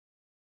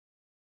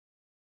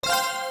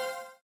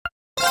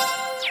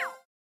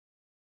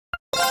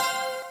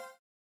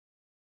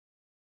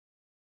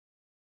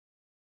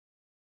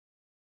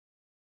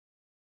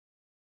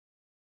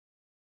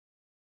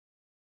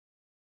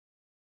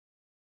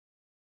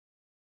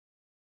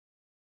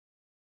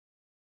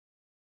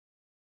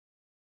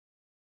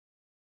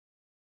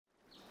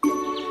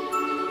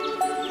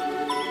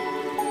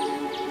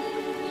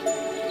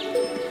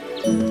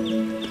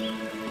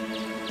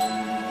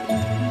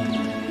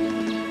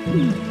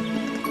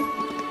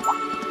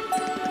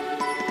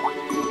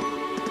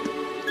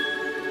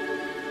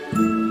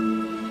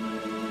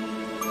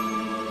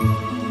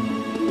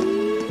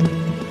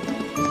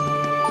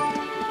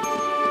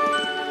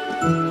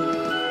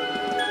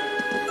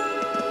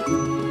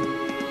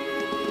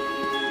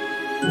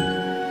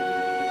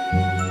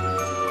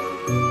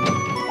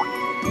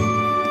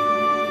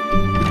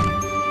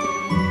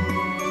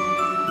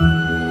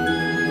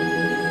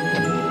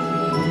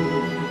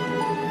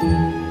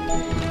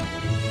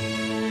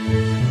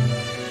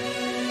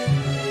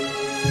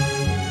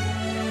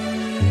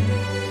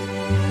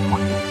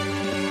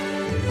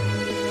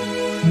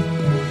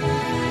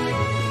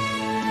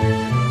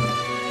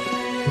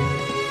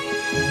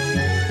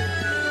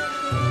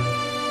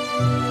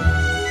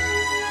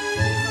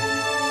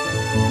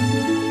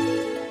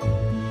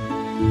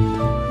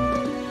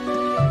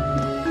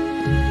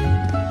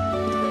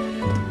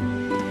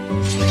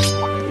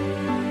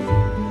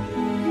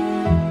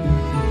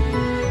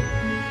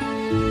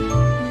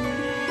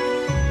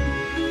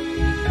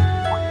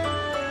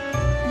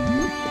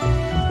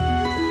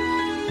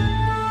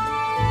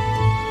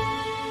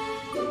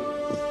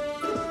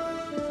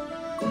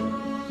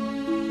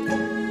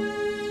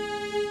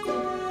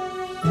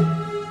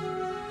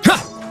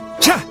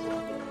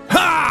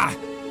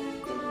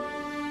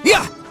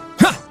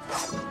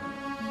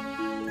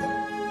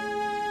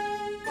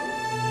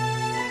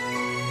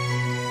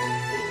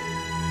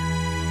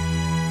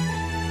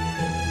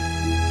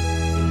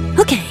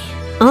Okay,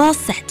 all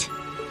set.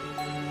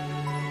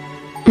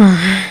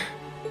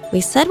 We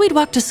said we'd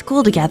walk to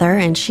school together,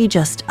 and she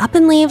just up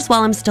and leaves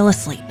while I'm still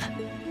asleep.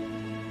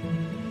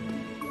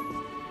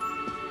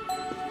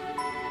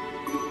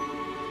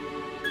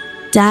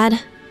 Dad,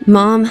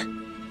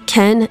 Mom,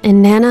 Ken,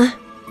 and Nana.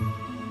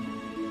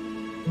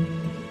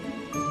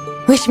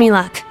 Wish me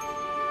luck.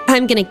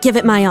 I'm gonna give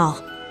it my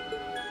all.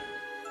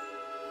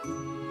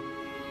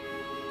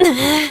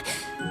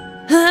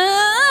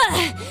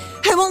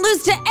 I won't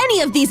lose to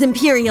any of these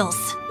Imperials!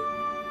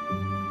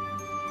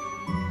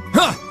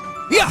 Huh!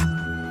 Yeah!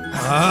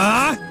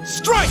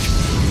 Strike!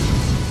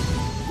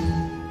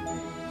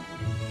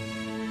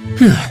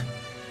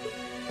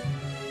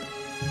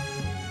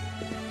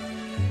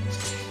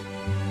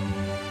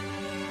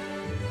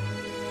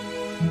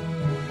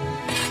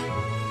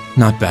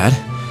 Not bad.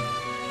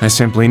 I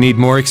simply need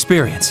more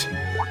experience.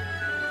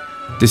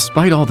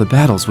 Despite all the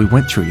battles we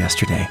went through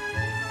yesterday,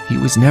 he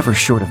was never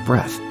short of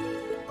breath.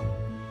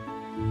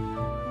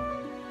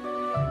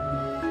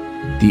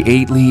 The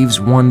 8 Leaves,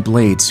 1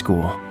 Blade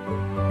School.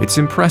 It's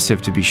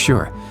impressive to be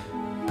sure,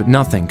 but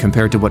nothing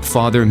compared to what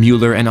Father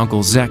Mueller and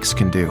Uncle Zex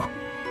can do.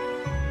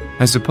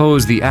 I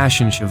suppose the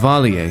Ashen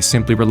Chevalier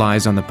simply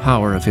relies on the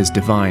power of his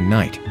Divine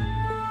Knight.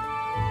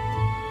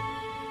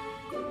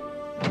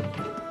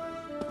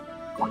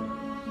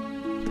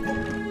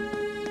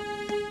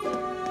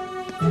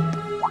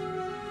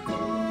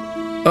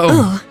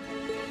 Oh.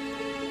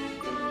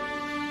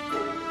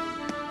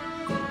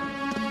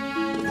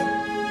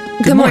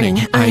 Good morning.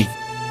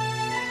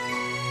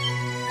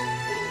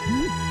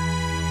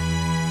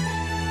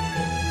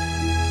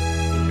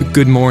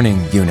 Good morning,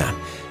 Yuna.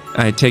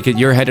 I take it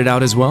you're headed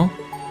out as well?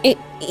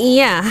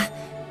 Yeah.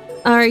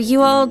 Are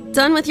you all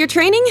done with your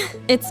training?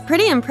 It's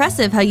pretty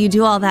impressive how you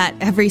do all that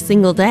every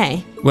single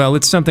day. Well,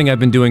 it's something I've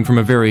been doing from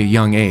a very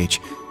young age,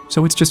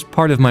 so it's just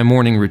part of my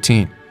morning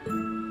routine.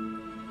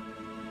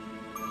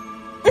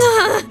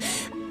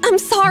 I'm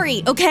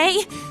sorry, okay?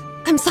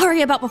 I'm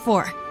sorry about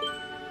before.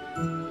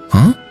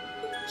 Huh?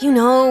 You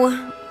know,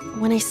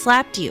 when I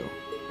slapped you.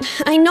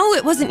 I know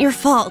it wasn't your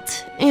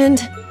fault, and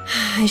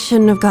I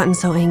shouldn't have gotten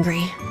so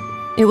angry.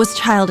 It was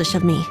childish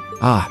of me.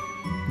 Ah,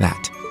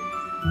 that.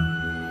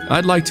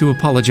 I'd like to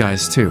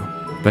apologize too,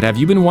 but have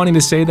you been wanting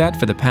to say that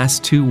for the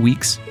past 2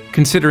 weeks?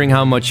 Considering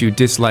how much you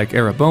dislike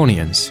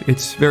Erebonians,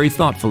 it's very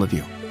thoughtful of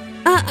you.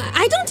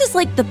 I don't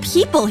dislike the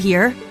people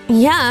here.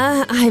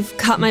 Yeah, I've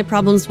got my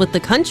problems with the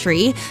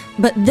country,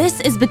 but this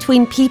is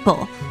between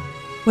people.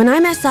 When I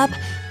mess up,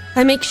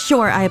 I make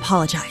sure I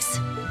apologize.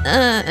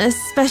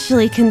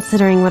 Especially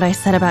considering what I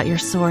said about your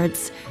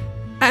swords.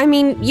 I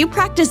mean, you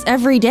practice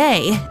every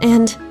day,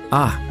 and...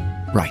 Ah,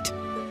 right.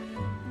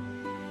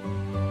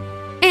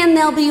 And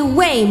they'll be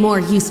way more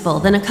useful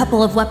than a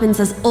couple of weapons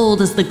as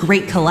old as the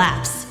Great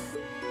Collapse.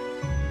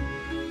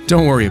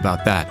 Don't worry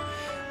about that.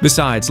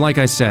 Besides, like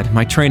I said,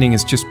 my training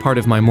is just part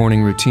of my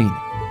morning routine.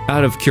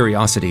 Out of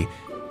curiosity,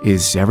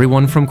 is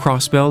everyone from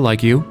Crossbell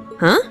like you?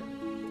 Huh?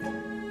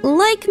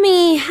 Like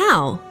me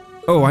how?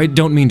 Oh, I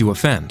don't mean to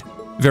offend.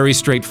 Very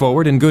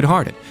straightforward and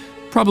good-hearted.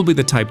 Probably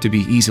the type to be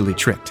easily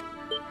tricked.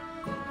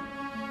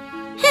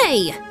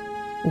 Hey!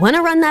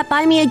 Wanna run that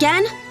by me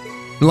again?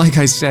 Like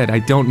I said, I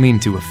don't mean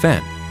to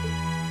offend.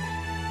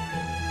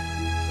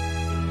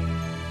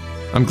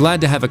 I'm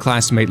glad to have a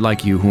classmate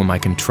like you whom I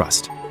can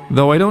trust.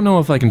 Though I don't know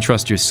if I can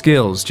trust your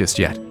skills just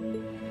yet.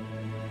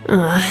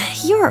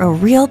 You're a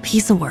real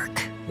piece of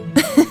work.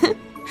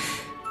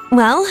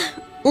 Well,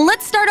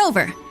 let's start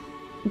over.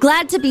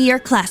 Glad to be your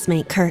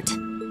classmate, Kurt.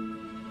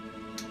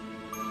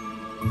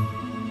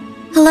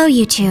 Hello,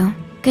 you two.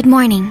 Good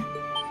morning.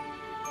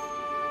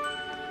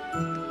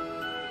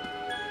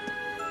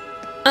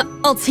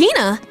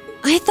 Altina?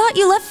 I thought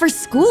you left for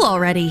school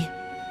already.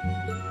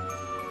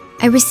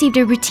 I received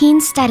a routine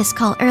status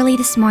call early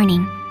this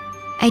morning.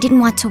 I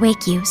didn't want to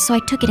wake you, so I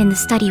took it in the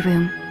study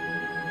room.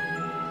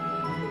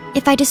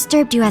 If I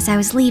disturbed you as I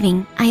was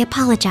leaving, I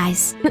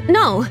apologize.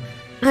 No,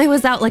 I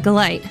was out like a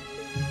light.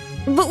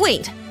 But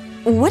wait,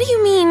 what do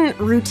you mean,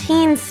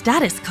 routine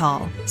status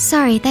call?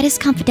 Sorry, that is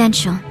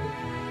confidential.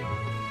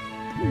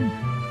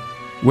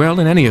 Well,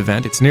 in any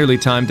event, it's nearly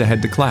time to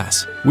head to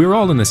class. We're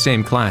all in the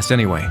same class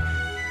anyway.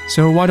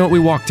 So why don't we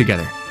walk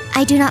together?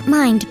 I do not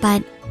mind,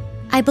 but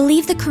I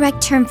believe the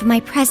correct term for my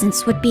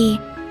presence would be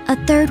a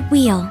third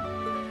wheel.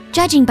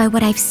 Judging by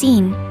what I've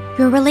seen,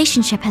 your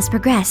relationship has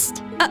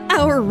progressed.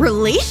 Our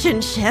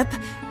relationship?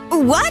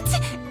 What?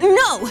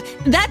 No,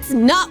 that's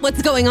not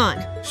what's going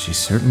on. She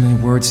certainly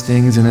words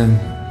things in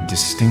a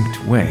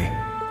distinct way.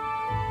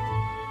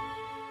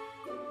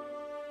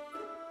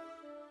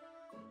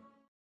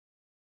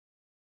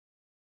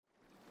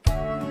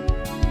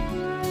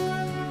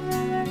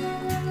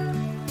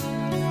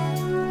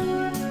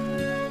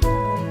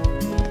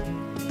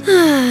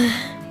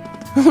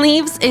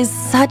 Leaves is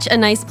such a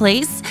nice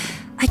place.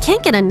 I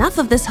can't get enough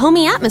of this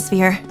homey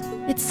atmosphere.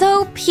 It's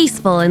so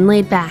peaceful and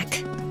laid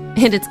back.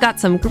 And it's got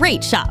some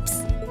great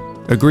shops.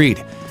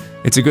 Agreed.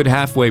 It's a good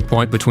halfway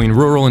point between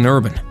rural and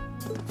urban.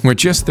 We're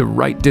just the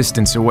right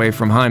distance away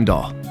from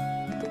Heimdall.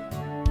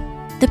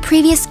 The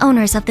previous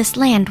owners of this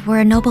land were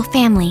a noble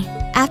family.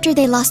 After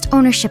they lost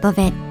ownership of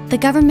it, the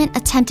government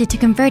attempted to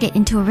convert it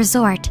into a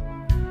resort.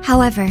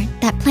 However,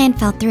 that plan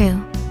fell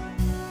through.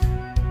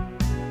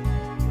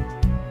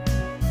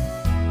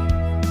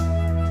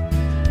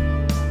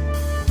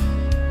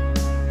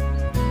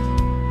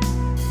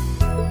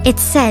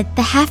 It's said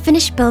the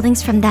half-finished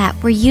buildings from that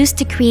were used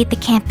to create the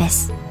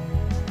campus.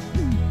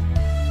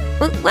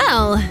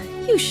 Well,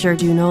 you sure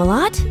do know a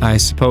lot. I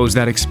suppose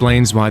that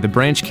explains why the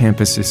branch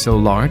campus is so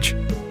large.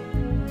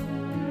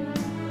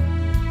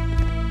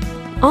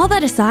 All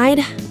that aside,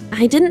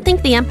 I didn't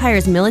think the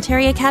Empire's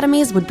military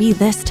academies would be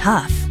this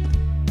tough.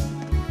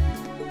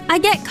 I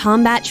get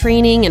combat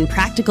training and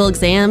practical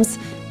exams,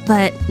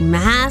 but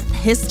math,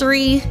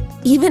 history,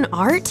 even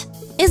art?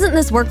 Isn't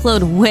this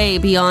workload way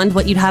beyond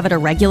what you'd have at a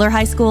regular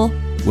high school?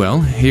 Well,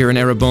 here in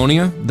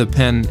Erebonia, the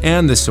pen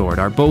and the sword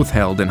are both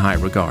held in high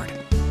regard,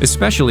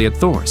 especially at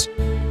Thor's.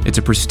 It's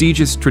a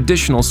prestigious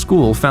traditional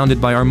school founded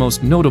by our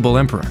most notable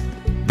emperor.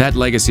 That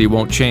legacy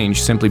won't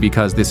change simply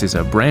because this is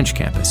a branch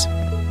campus.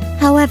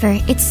 However,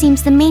 it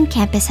seems the main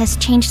campus has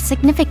changed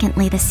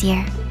significantly this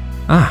year.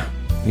 Ah,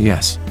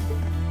 yes.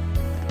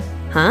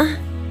 Huh?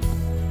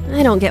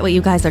 I don't get what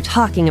you guys are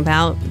talking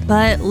about,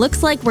 but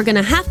looks like we're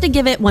gonna have to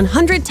give it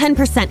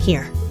 110%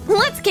 here.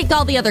 Let's kick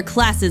all the other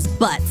classes'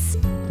 butts.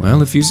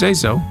 Well, if you say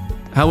so.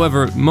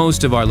 However,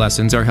 most of our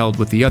lessons are held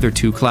with the other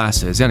two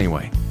classes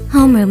anyway.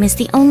 Homeroom is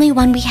the only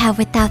one we have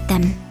without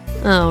them.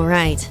 Oh,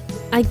 right.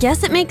 I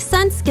guess it makes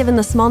sense given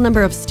the small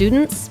number of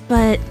students,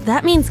 but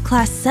that means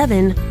Class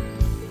 7.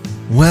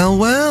 Well,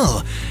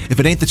 well, if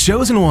it ain't the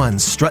chosen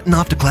ones strutting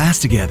off to class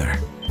together.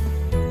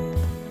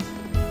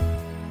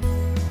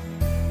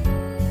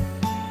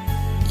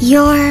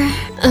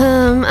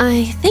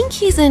 I think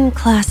he's in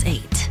Class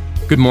 8.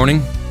 Good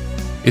morning.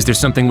 Is there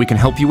something we can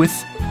help you with?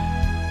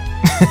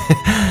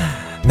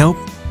 Nope,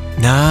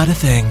 not a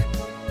thing.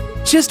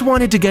 Just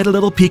wanted to get a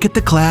little peek at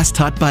the class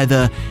taught by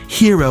the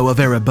hero of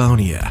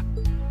Erebonia.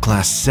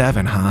 Class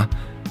 7, huh?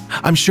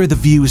 I'm sure the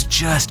view is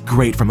just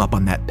great from up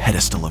on that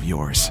pedestal of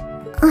yours.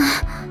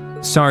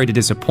 Sorry to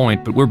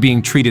disappoint, but we're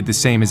being treated the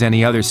same as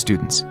any other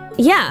students.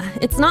 Yeah,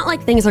 it's not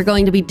like things are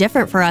going to be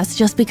different for us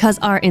just because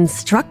our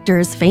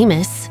instructor's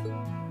famous.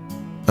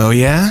 Oh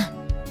yeah?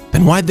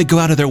 Then why'd they go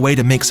out of their way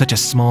to make such a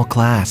small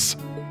class?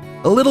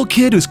 A little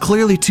kid who's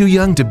clearly too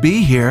young to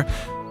be here.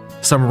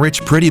 Some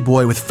rich pretty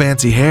boy with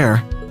fancy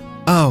hair.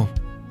 Oh,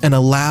 and a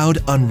loud,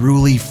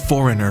 unruly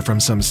foreigner from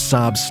some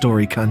sob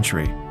story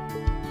country.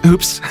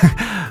 Oops,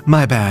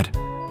 my bad.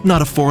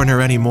 Not a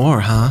foreigner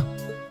anymore, huh?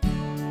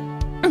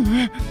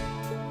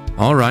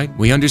 All right,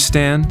 we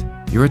understand.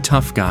 You're a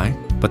tough guy,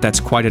 but that's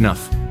quite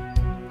enough.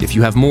 If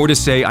you have more to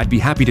say, I'd be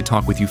happy to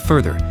talk with you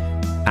further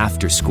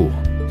after school.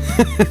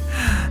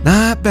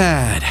 Not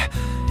bad.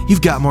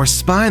 You've got more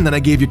spine than I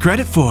gave you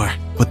credit for,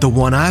 but the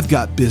one I've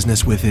got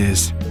business with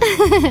is...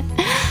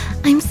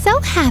 I'm so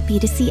happy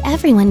to see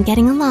everyone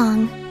getting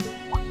along.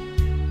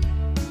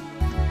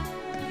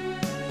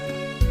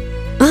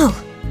 Oh,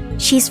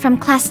 she's from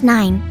Class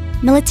 9,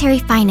 Military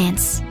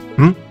Finance.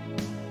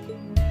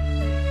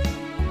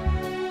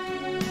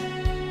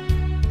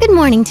 Good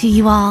morning to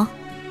you all.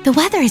 The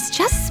weather is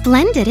just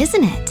splendid,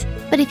 isn't it?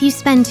 But if you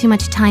spend too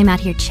much time out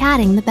here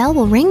chatting, the bell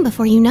will ring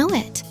before you know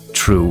it.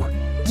 True.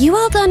 You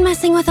all done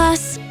messing with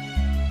us?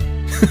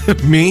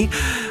 Me?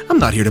 I'm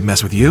not here to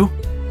mess with you.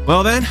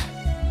 Well then,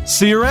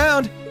 see you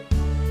around.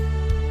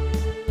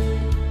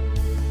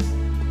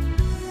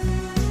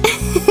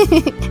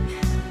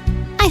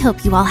 I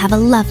hope you all have a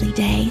lovely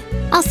day.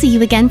 I'll see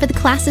you again for the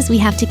classes we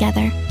have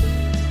together.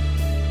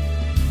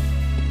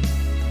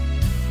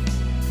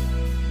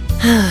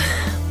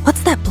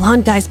 What's that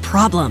blonde guy's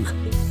problem?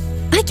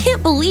 I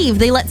can't believe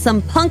they let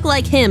some punk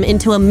like him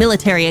into a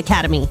military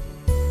academy.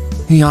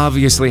 He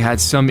obviously had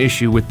some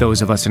issue with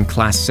those of us in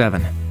Class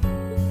 7.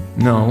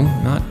 No,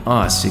 not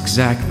us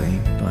exactly,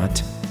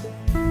 but...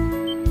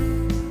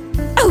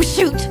 Oh,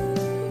 shoot!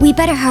 We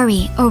better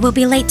hurry, or we'll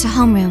be late to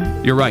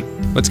homeroom. You're right.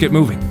 Let's get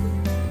moving.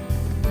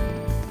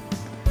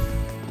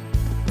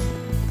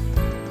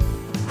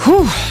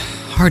 Whew.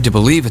 Hard to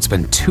believe it's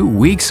been 2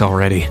 weeks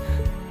already.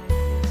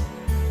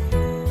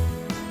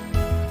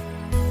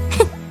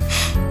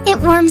 It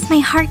warms my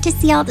heart to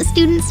see all the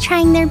students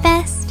trying their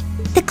best.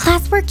 The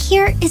classwork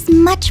here is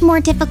much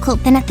more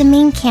difficult than at the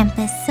main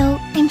campus, so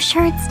I'm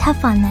sure it's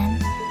tough on them.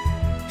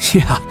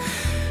 Yeah,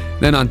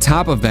 Then on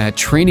top of that,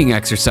 training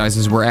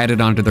exercises were added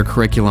onto their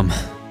curriculum.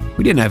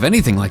 We didn't have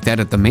anything like that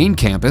at the main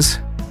campus.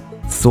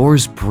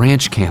 Thor's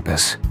branch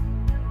campus.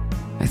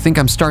 I think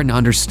I'm starting to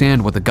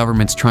understand what the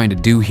government's trying to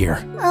do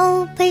here.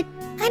 Oh, but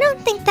I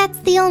don't think that's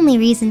the only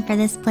reason for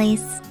this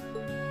place.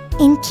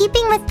 In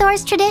keeping with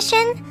Thor's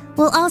tradition,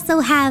 we'll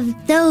also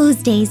have those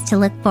days to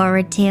look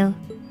forward to.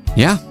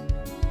 Yeah,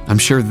 I'm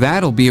sure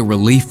that'll be a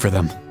relief for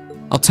them.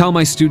 I'll tell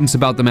my students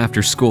about them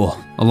after school,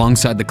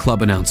 alongside the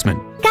club announcement.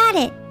 Got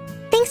it.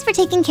 Thanks for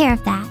taking care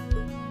of that.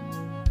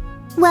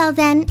 Well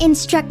then,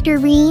 Instructor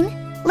Reen,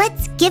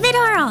 let's give it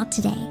our all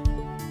today.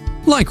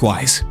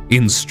 Likewise,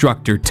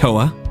 Instructor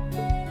Toa.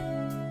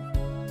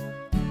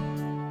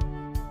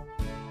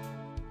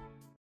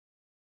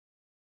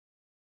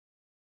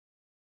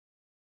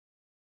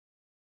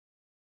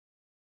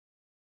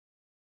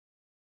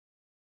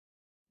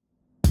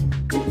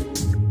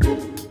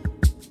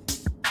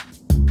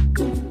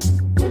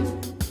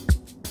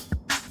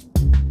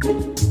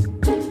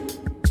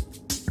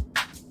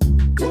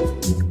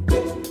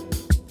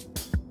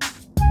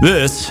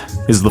 This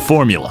is the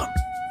formula.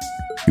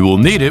 You will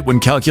need it when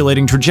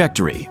calculating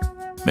trajectory.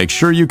 Make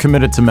sure you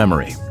commit it to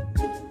memory.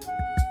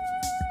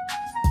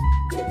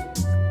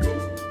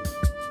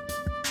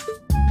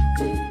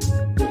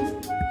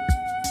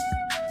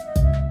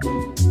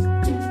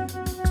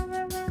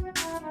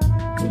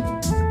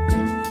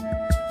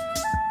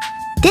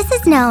 This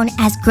is known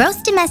as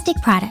Gross Domestic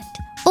Product,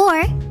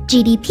 or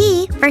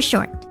GDP for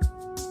short.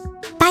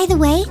 By the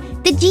way,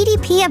 the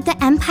GDP of the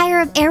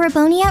Empire of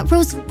Erebonia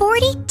rose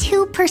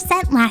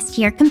 42% last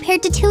year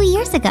compared to 2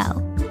 years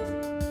ago.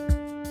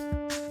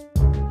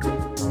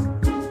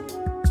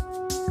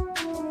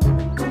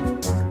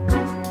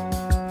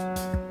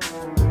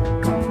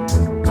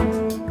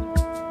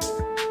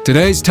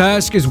 Today's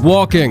task is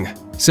walking.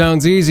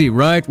 Sounds easy,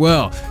 right?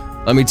 Well,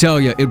 let me tell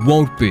you, it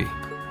won't be.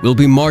 We'll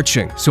be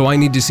marching, so I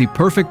need to see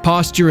perfect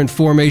posture and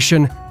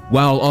formation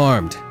while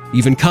armed.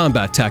 Even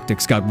combat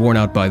tactics got worn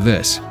out by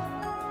this.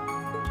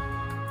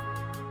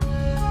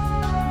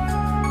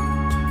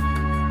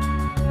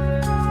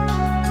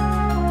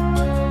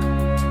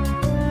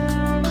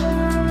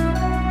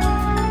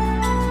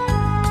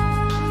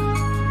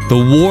 The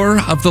War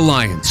of the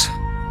Lions.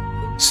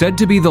 Said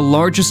to be the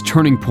largest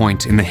turning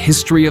point in the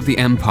history of the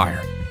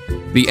Empire.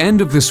 The end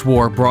of this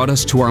war brought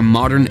us to our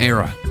modern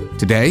era.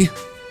 Today,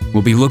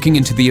 we'll be looking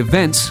into the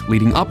events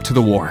leading up to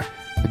the war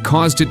that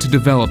caused it to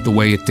develop the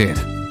way it did.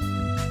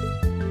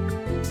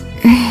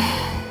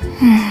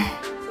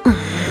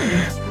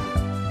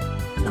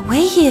 The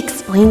way he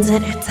explains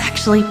it, it's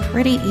actually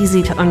pretty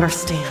easy to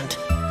understand.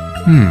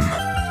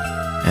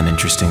 An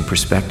interesting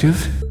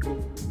perspective.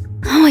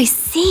 Oh, I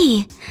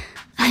see.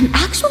 I'm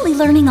actually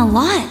learning a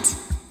lot.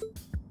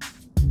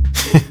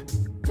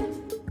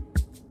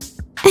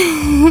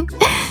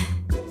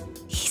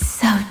 He's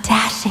so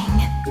dashing.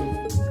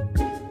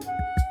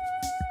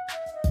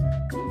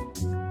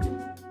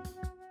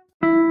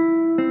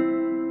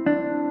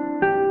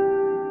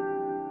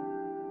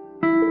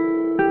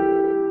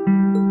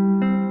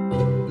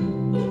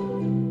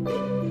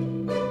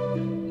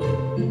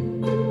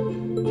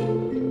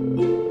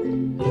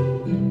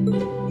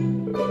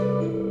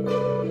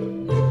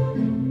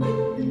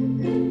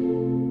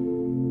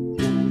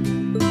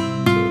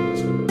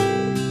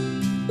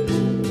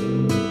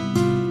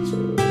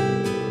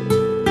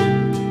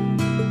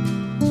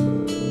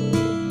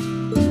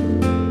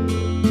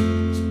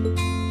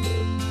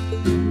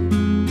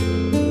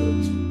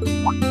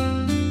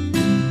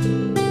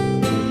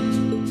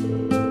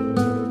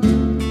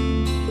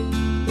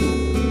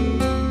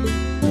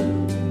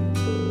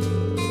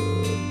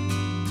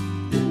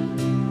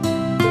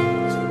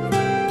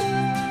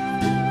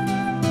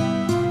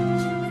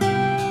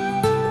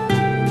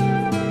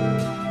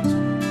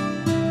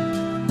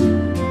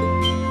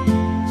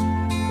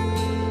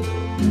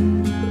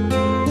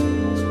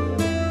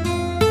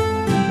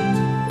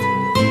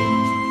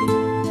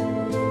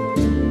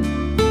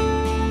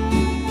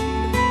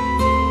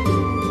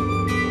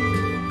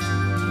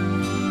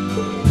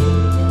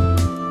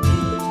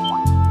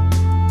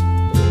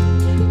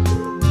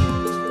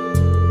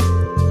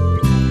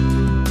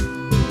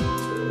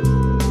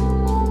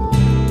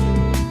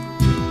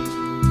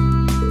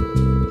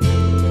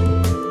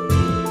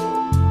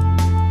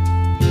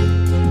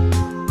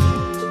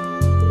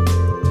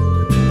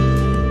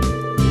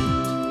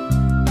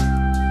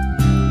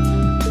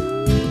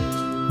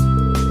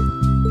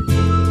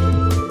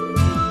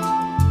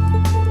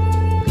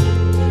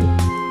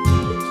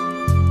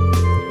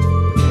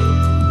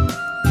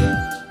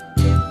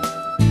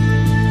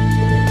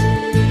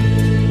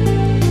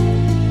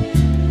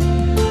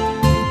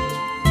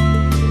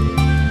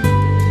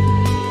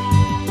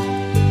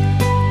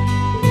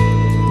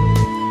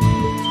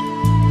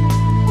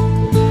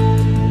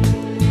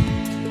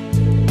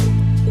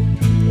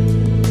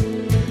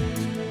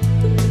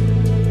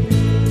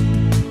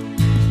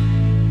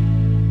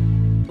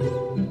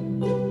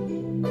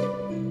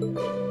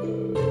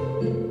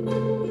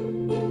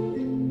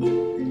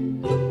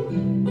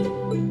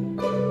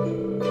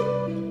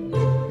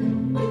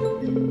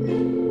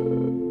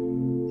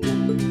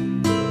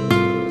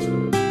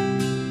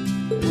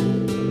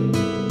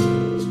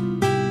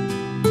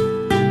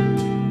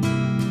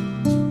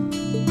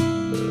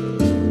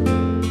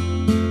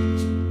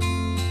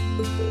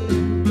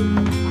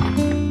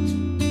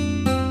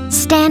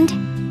 Stand,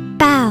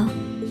 bow.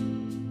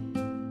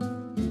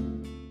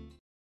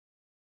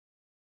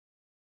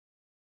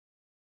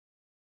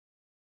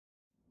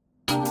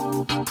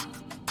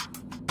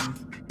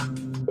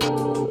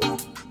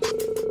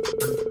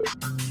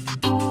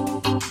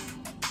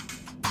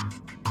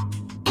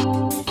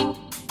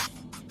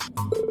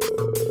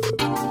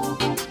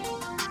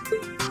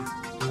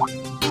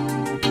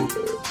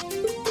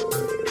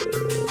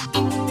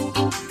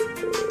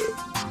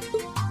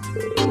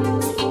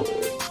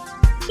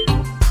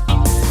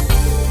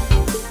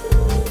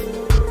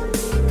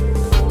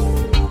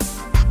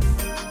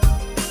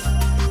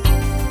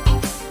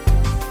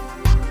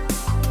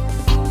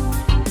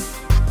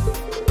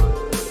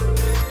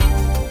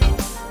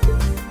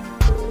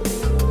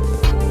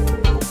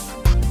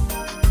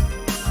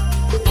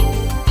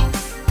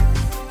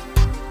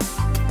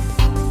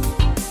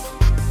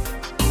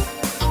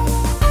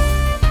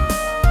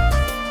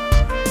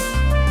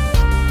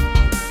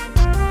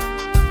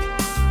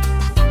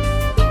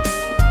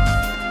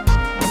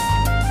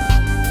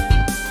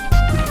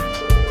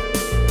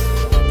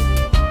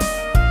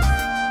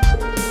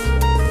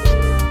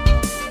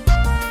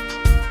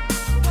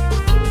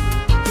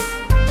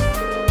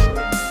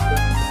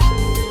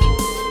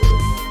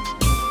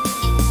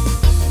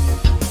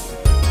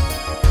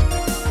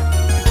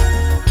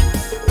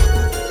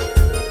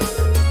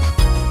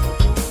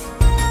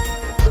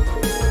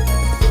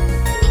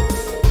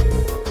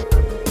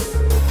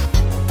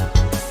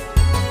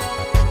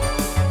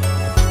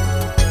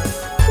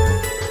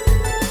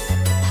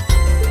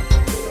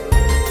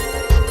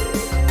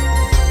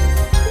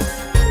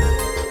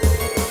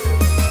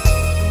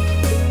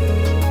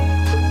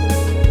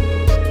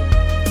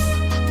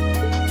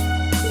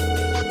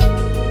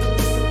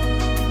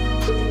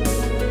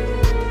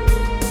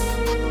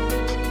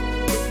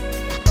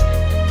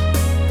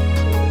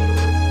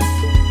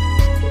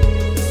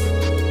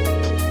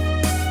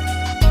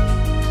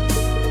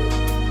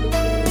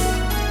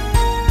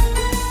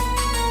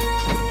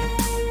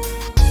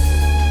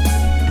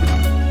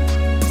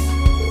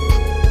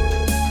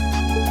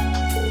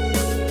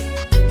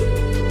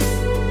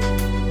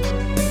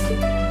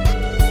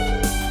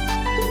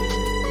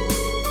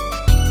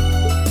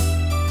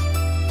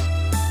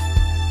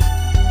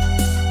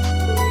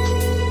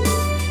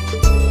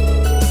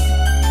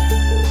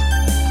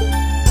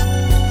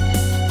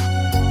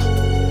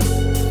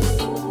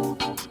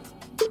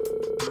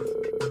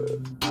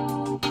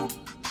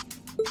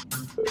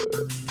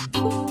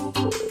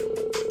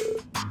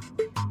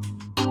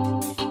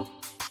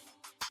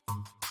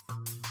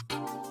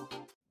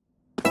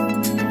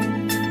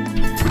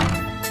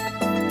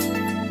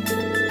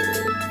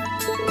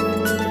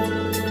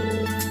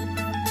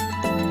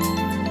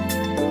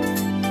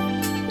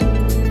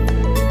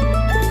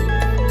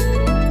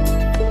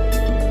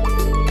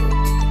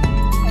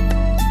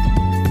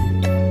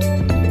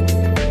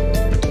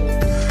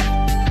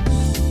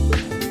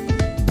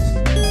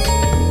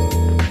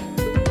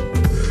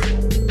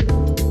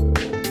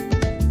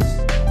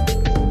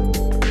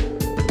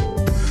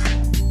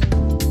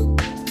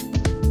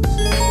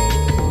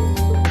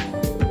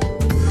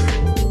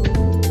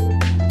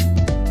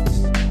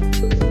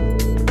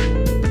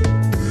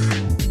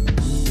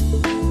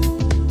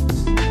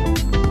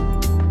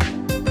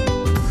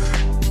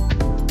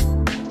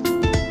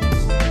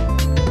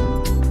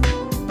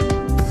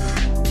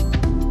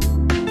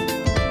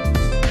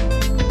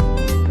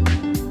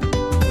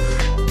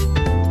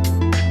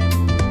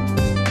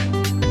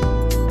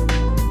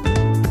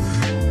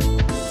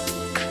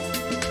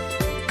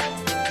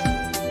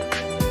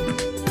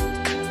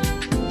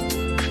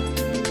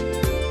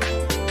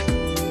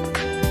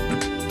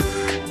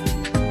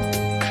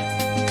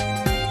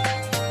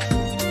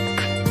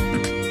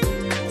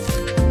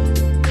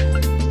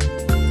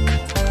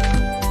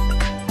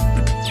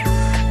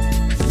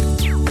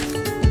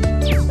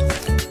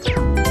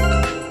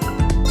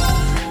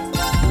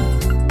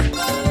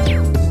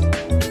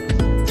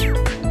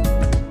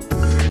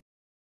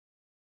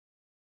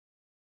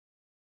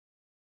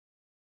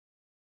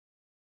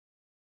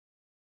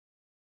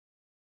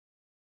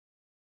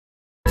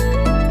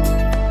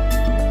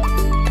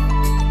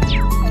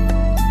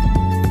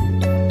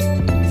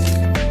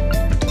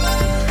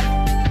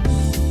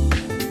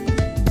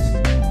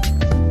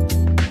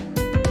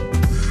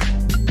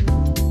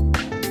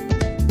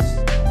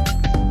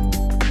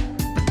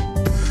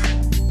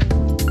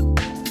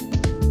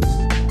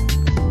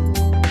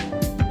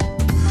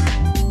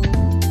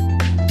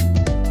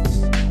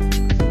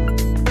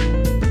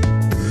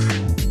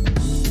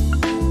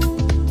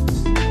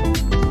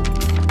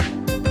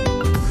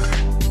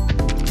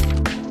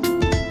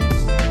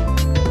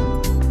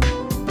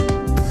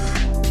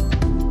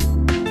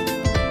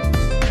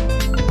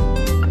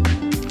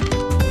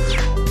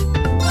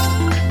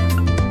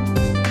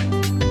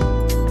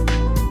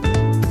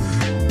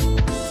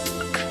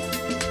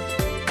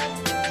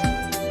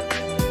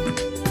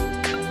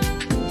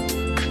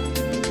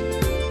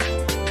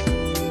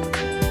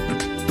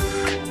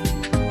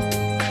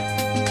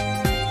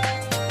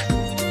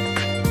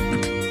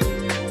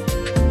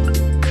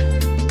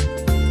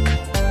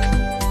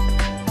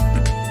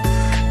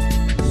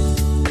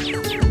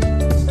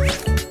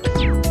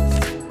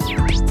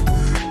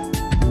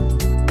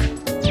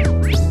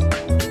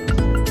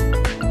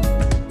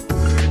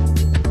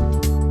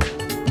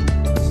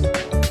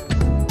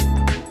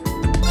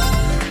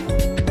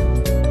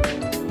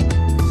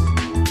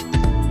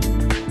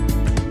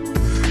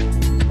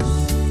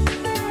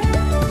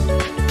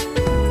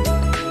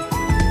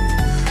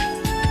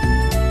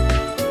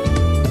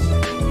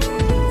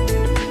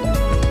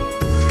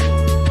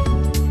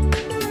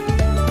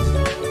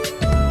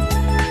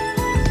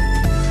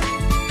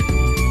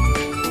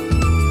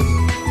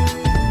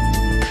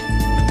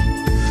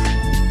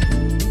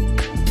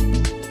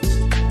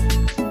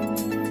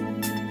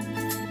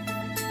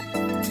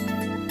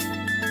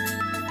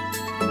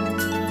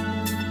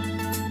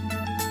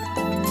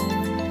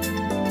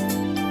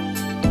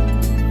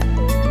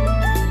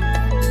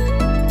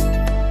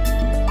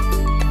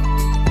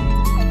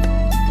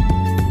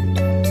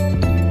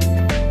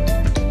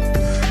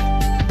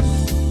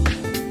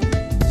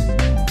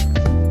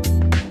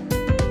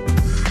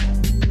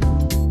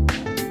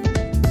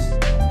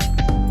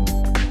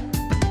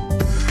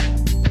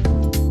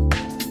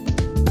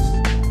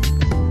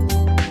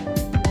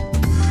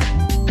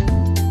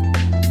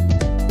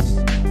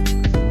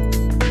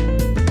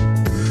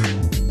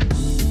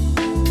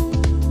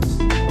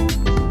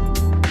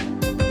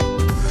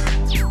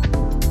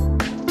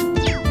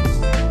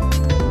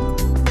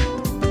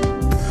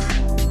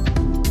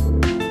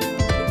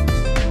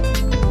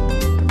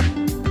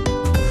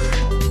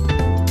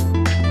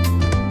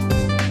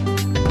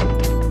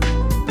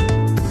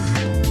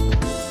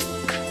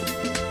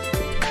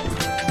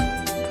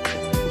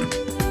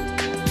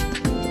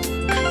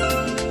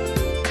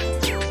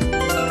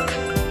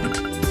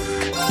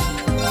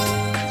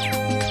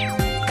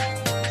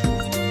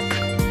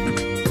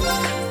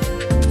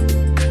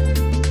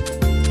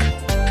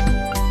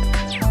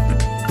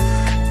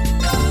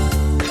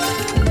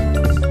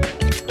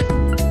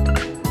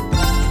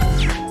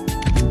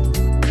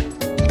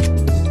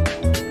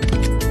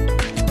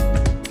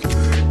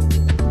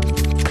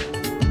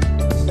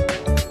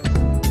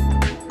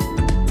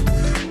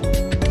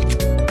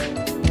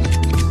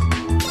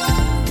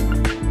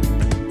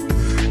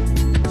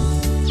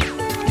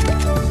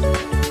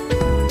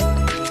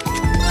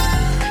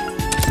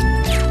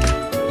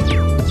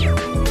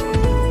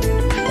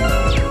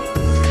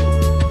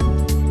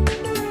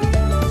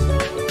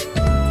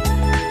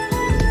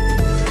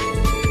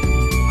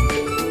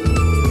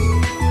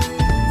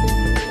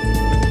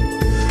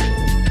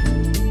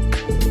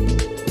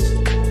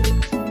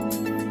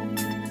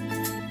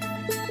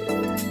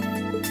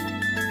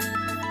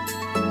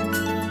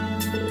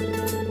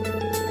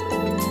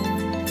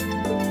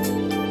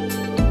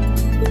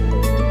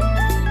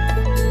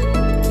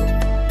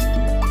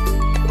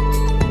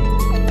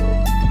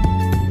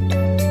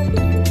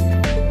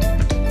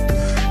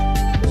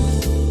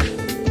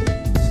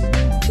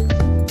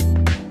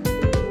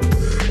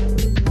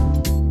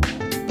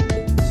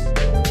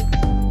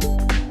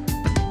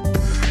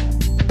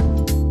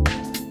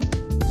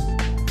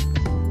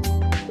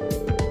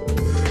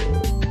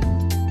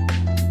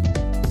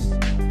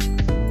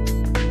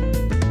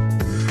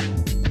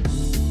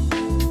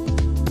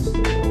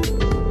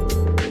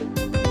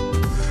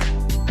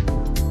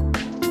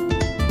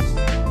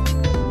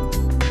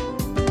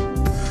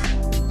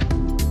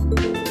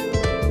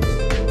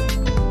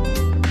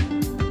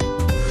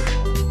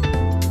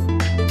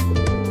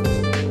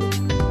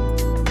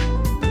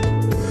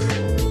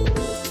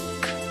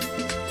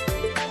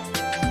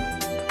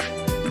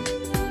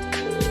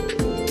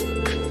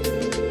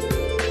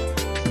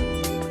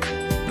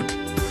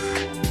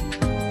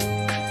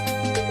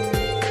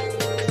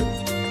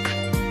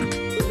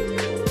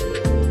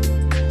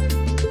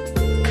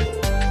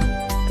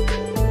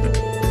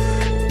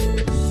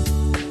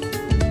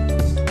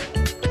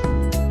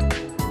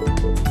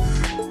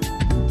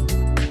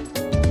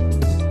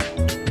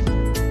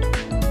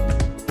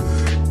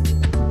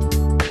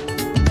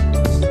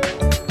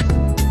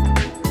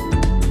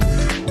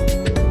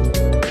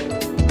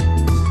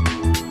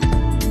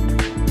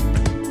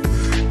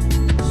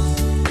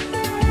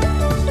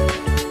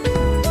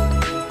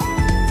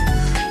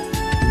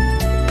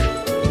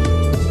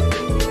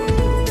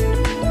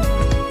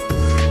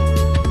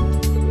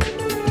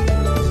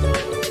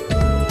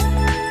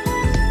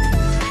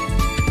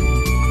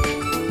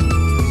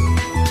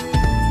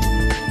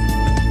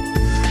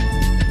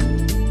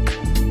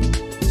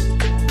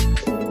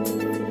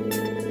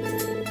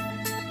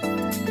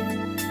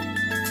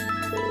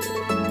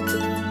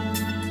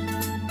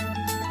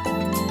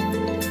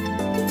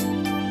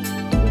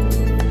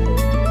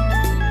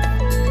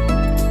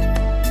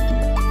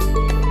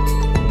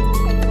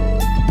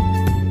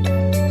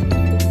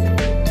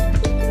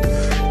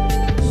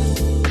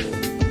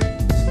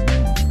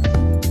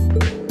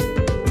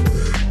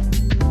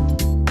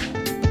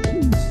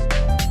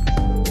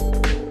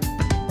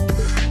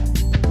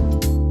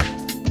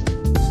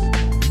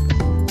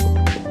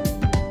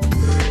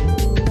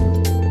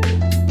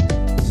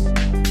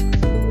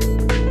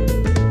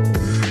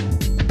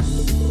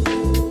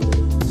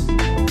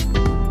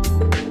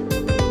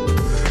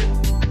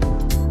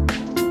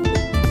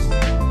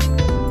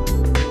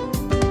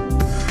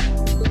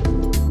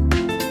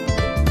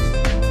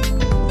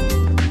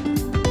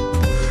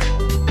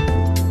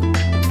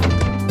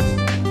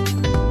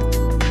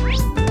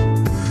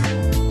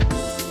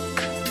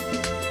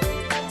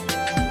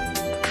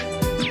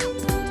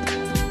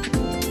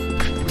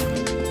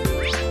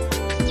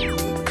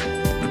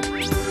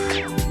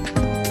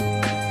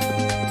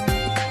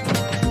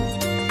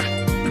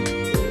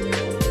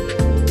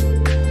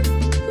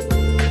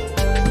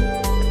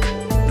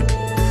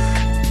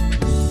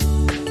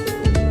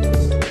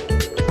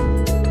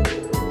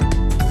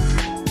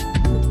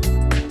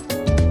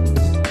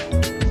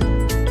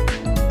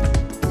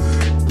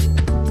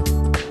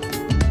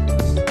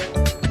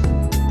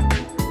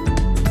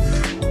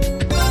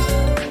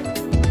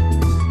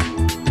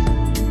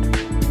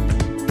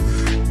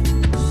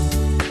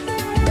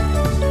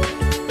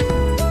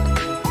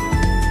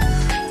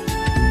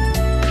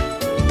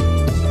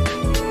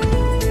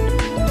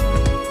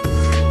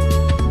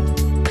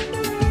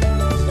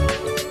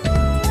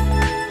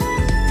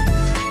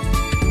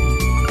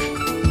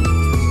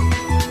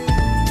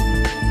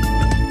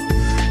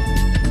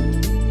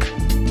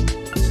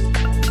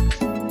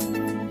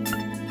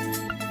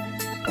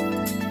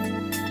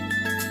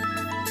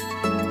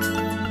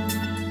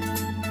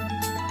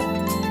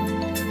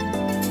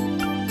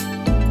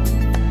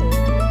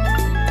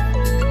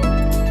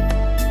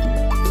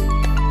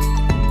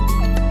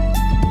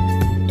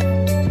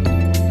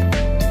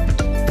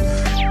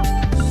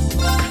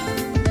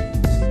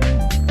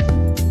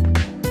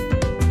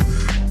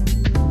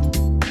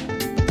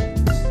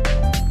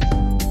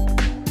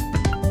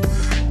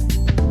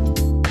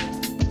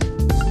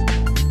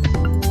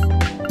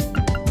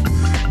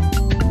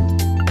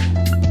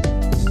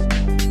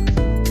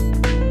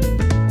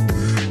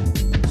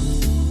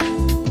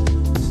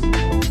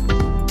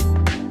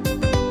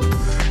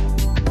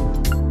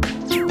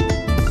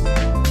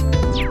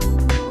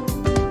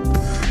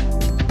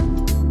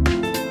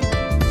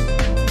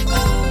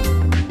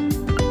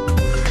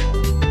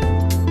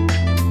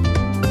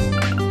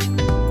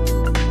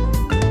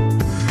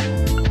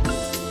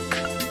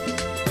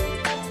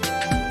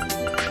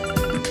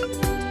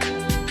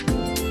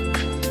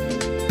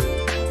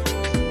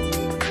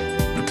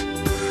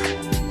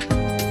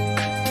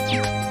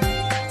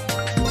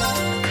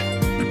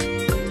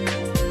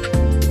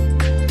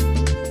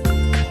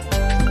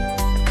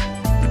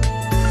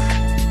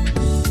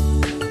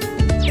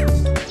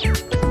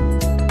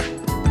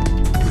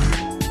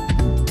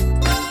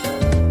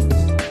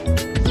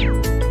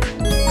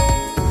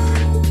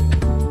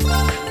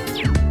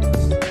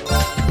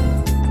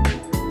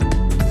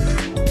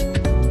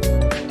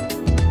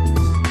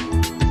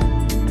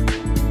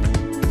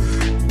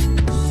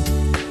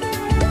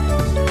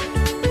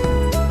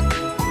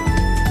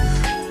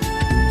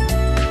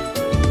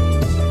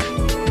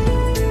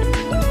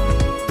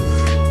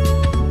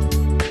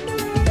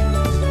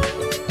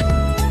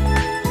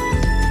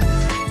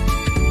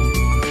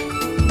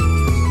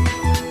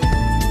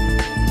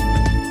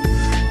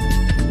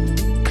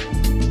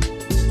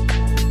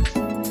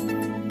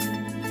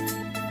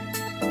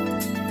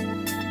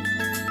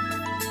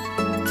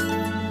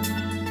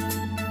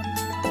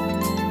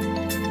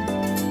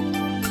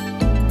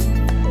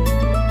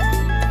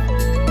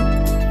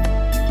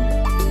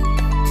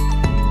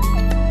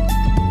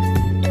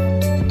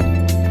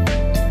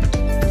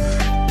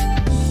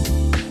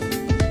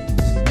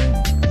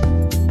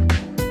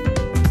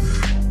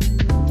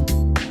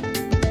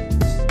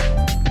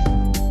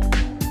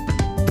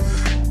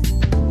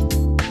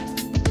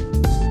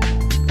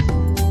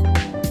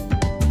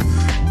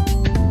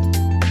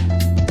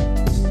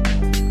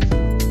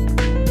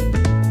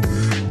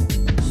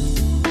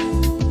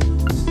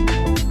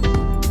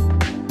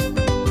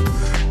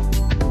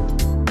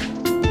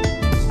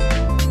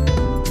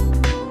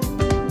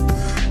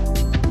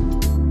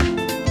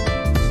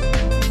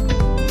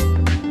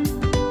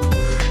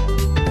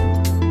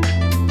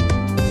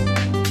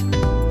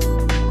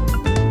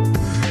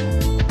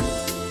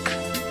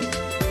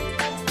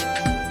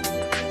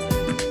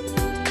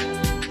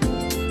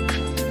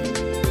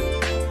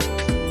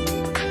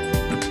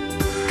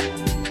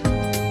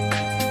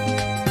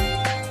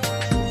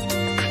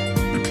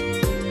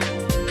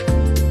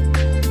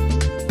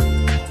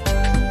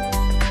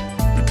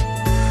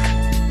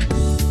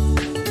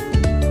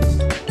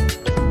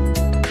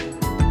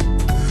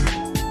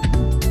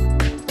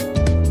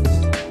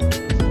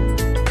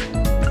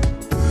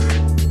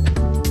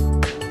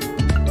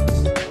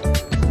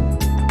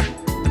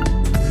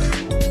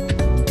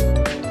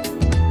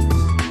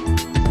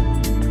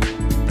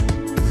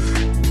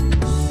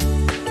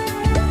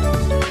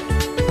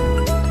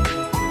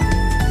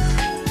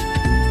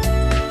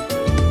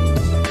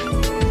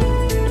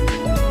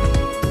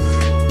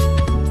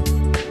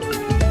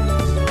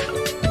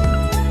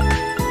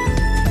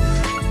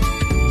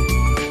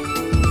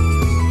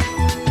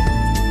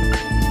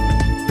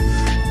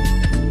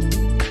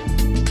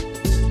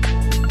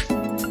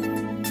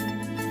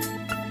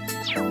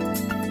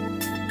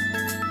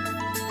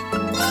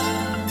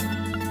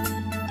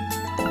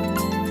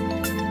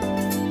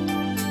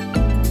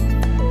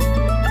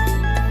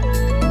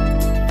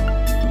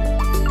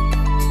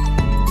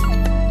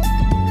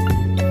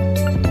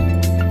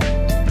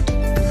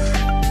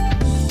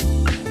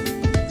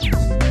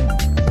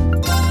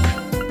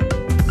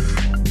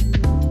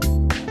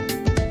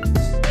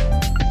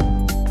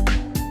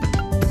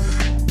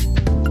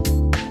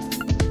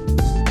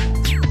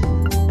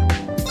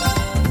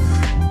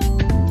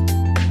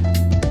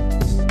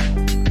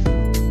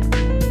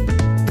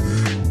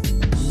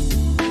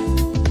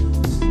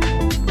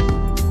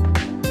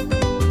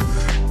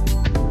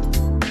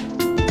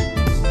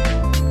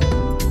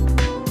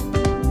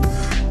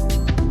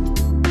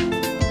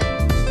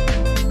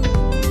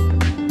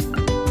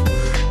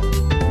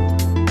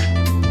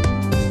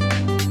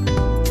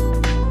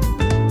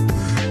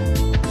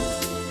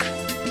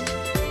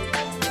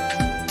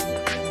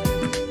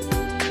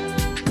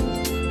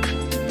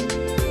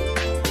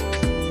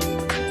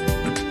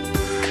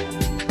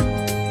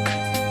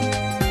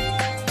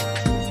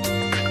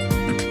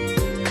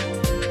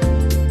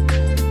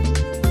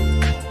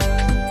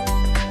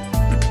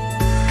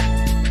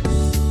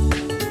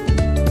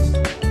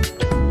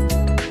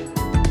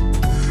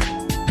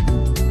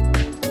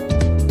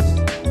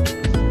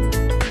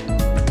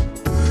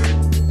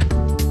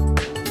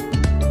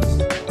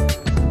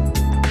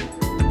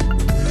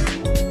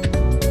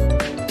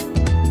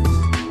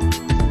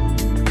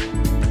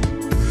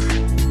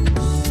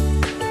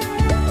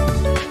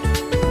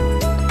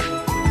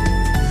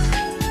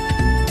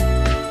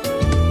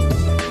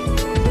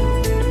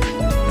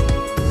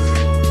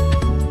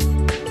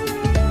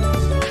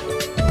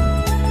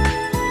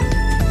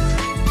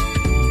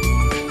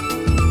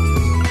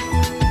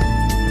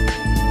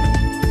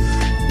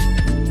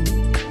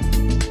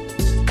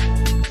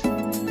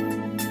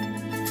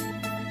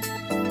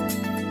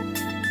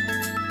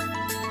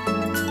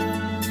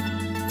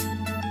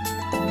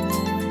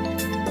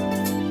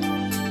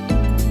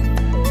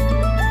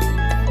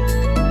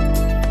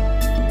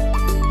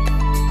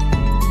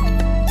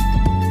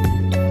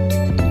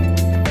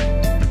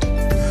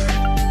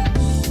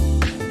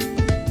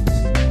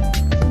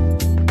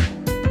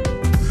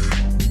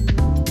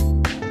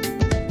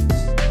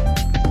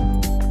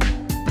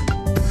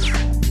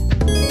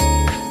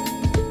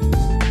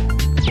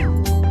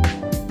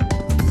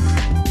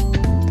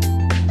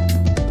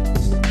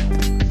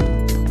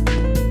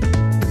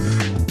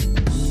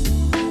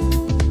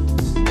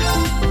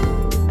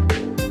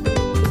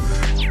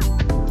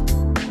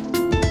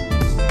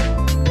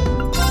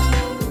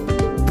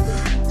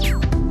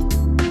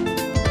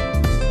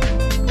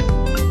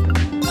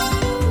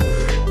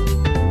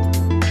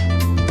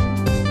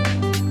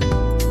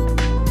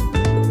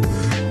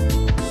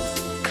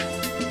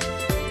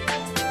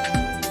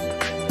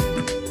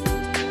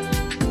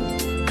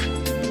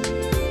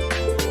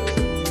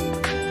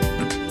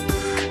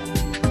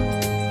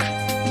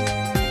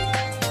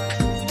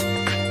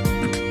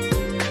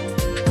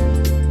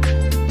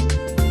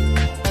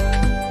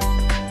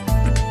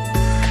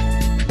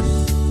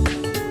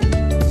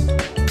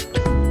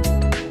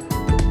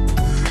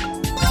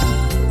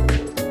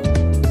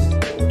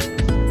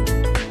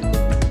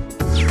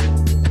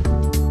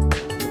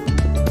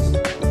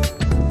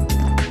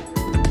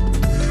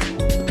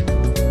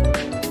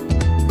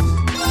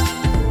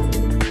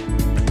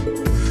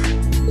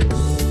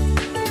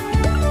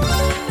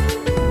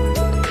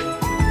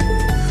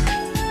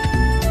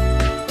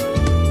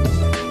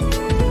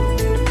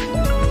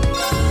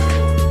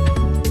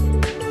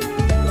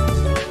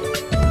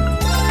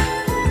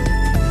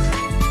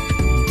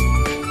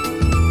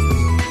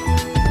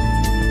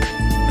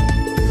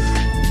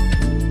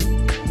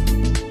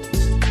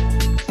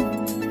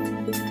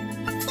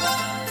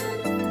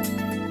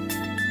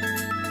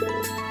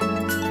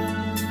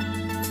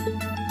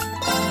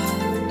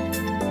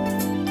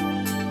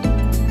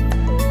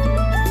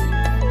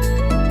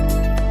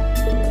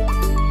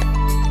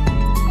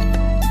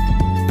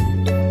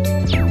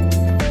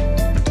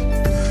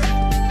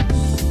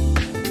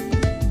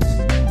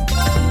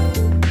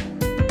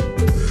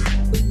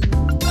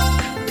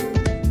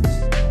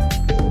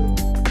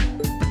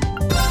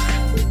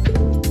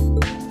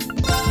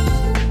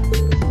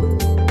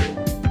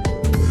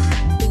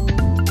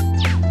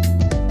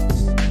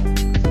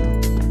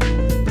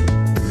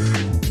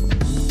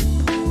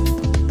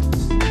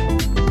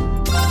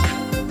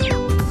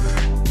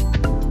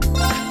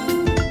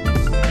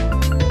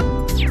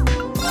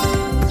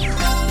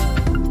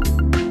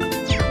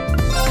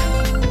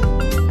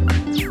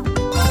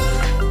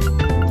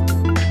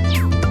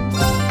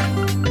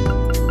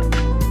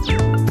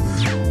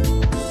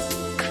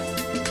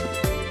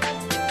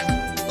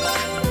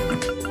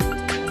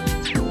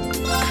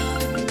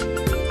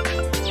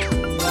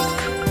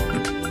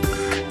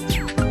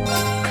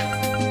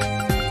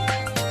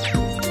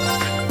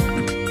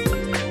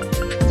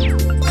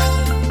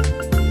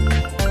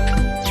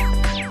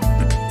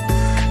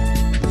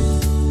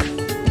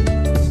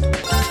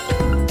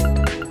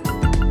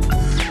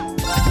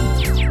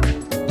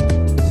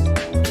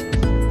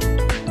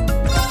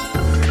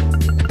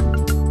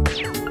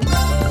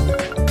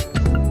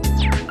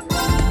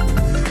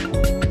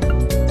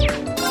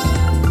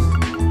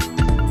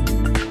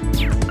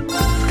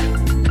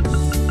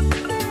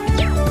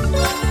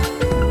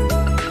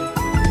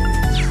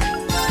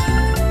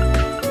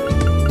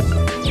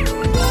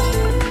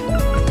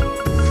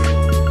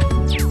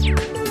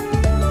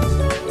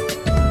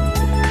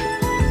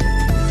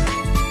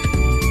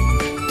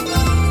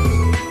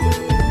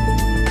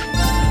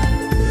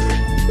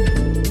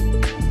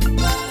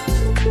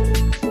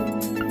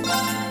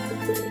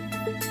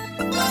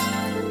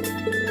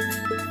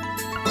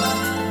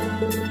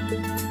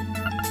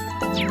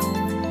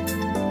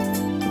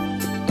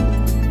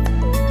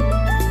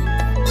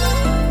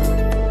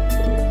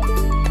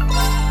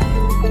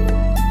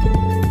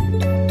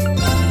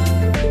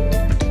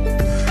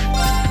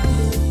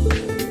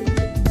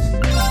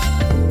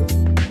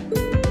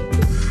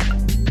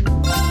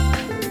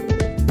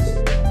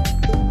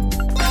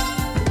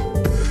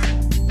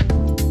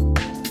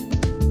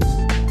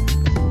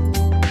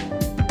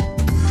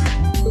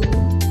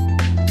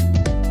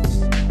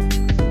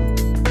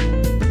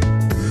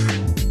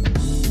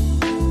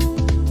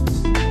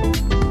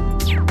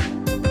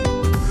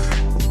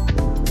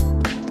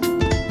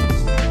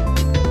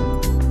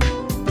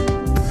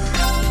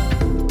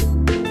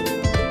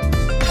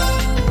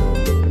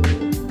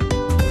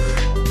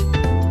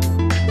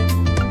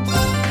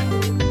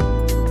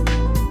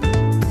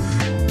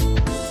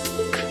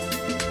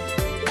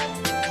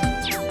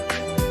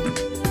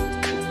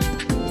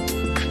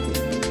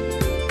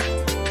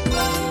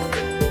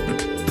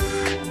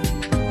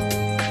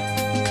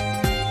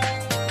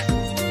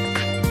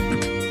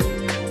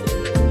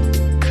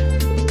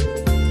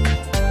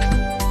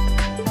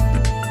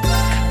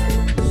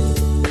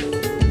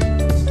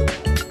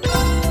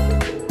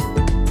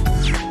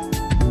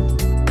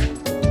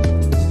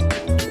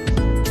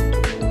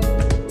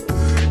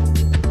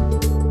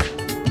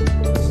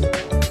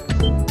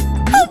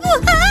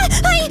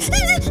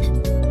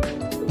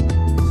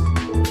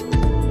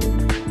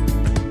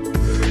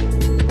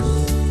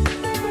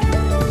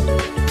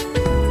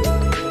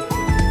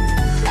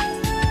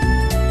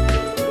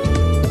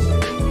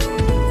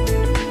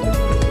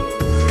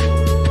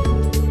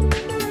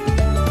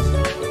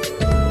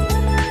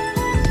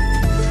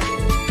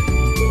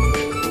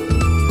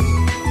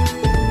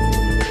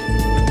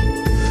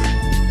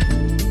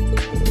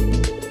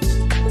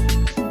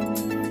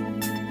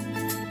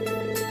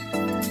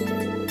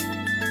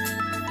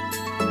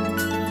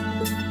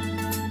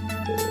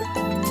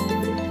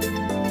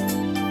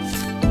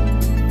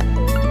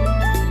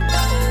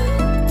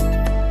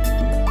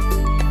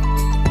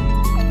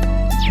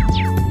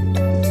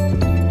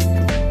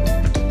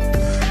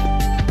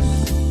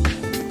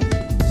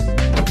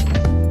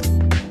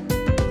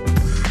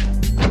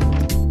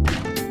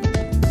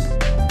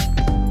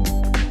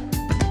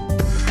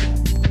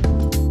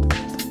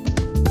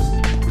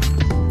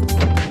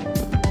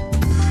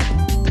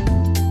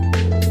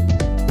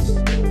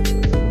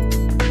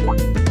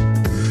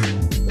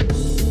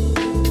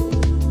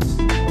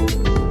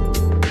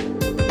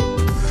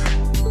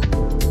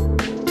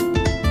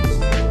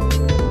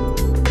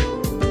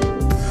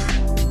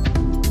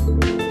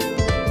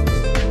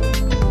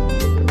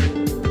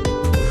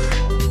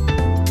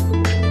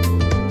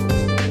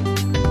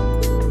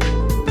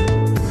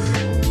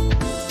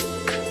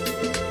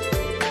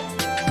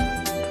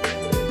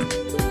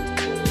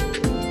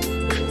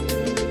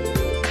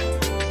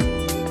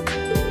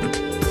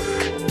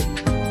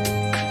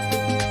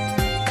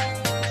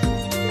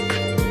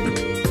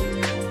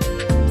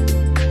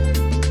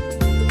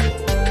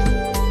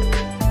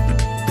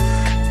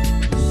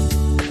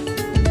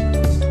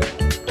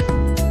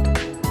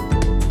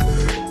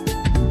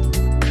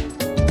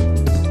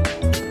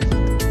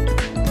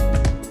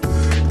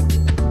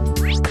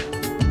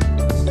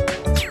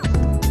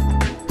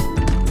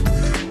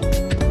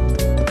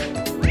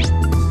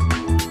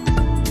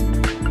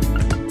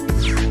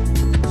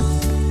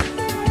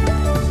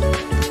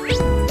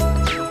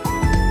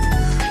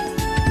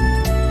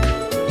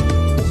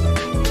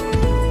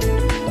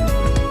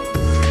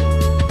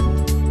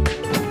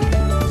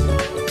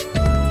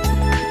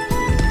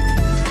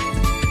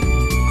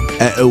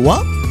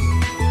 What?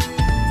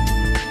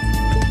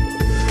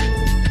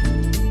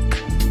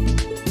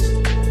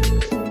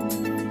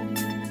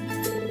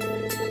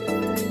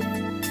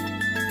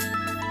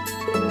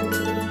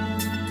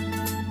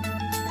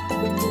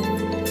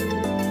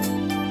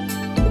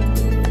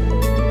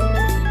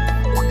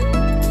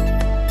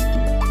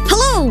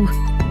 Hello!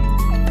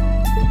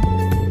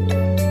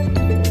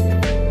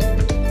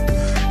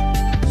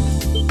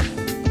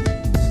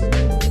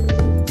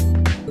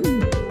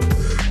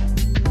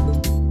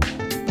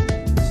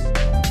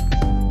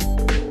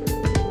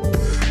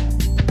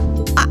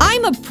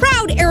 I'm a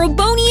proud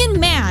Erebonian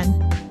man.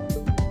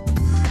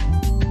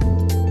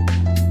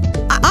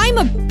 I'm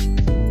a...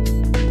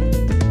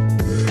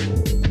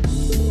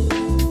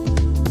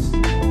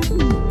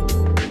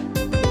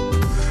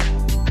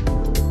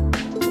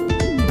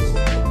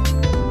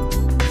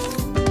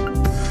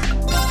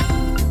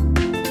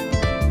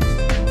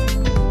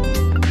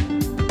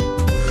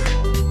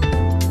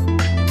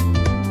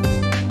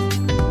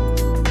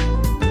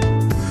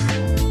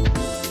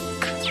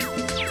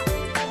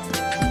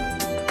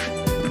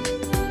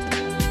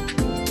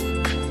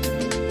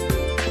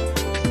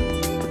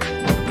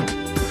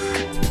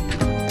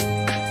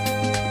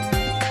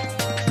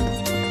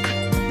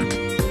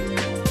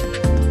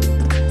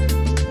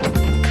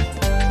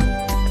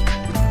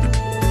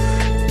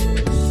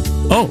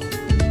 Oh,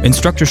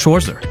 Instructor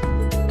Schwarzer.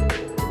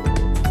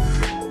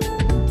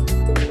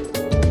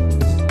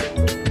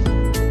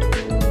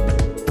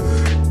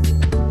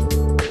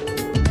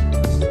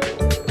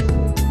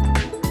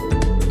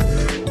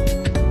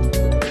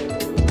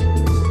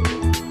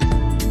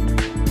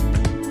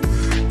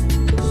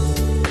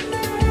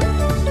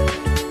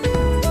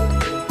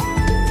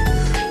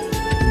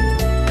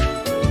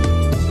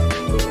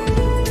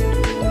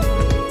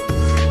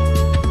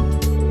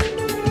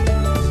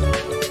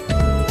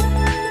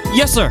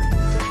 Yes, sir.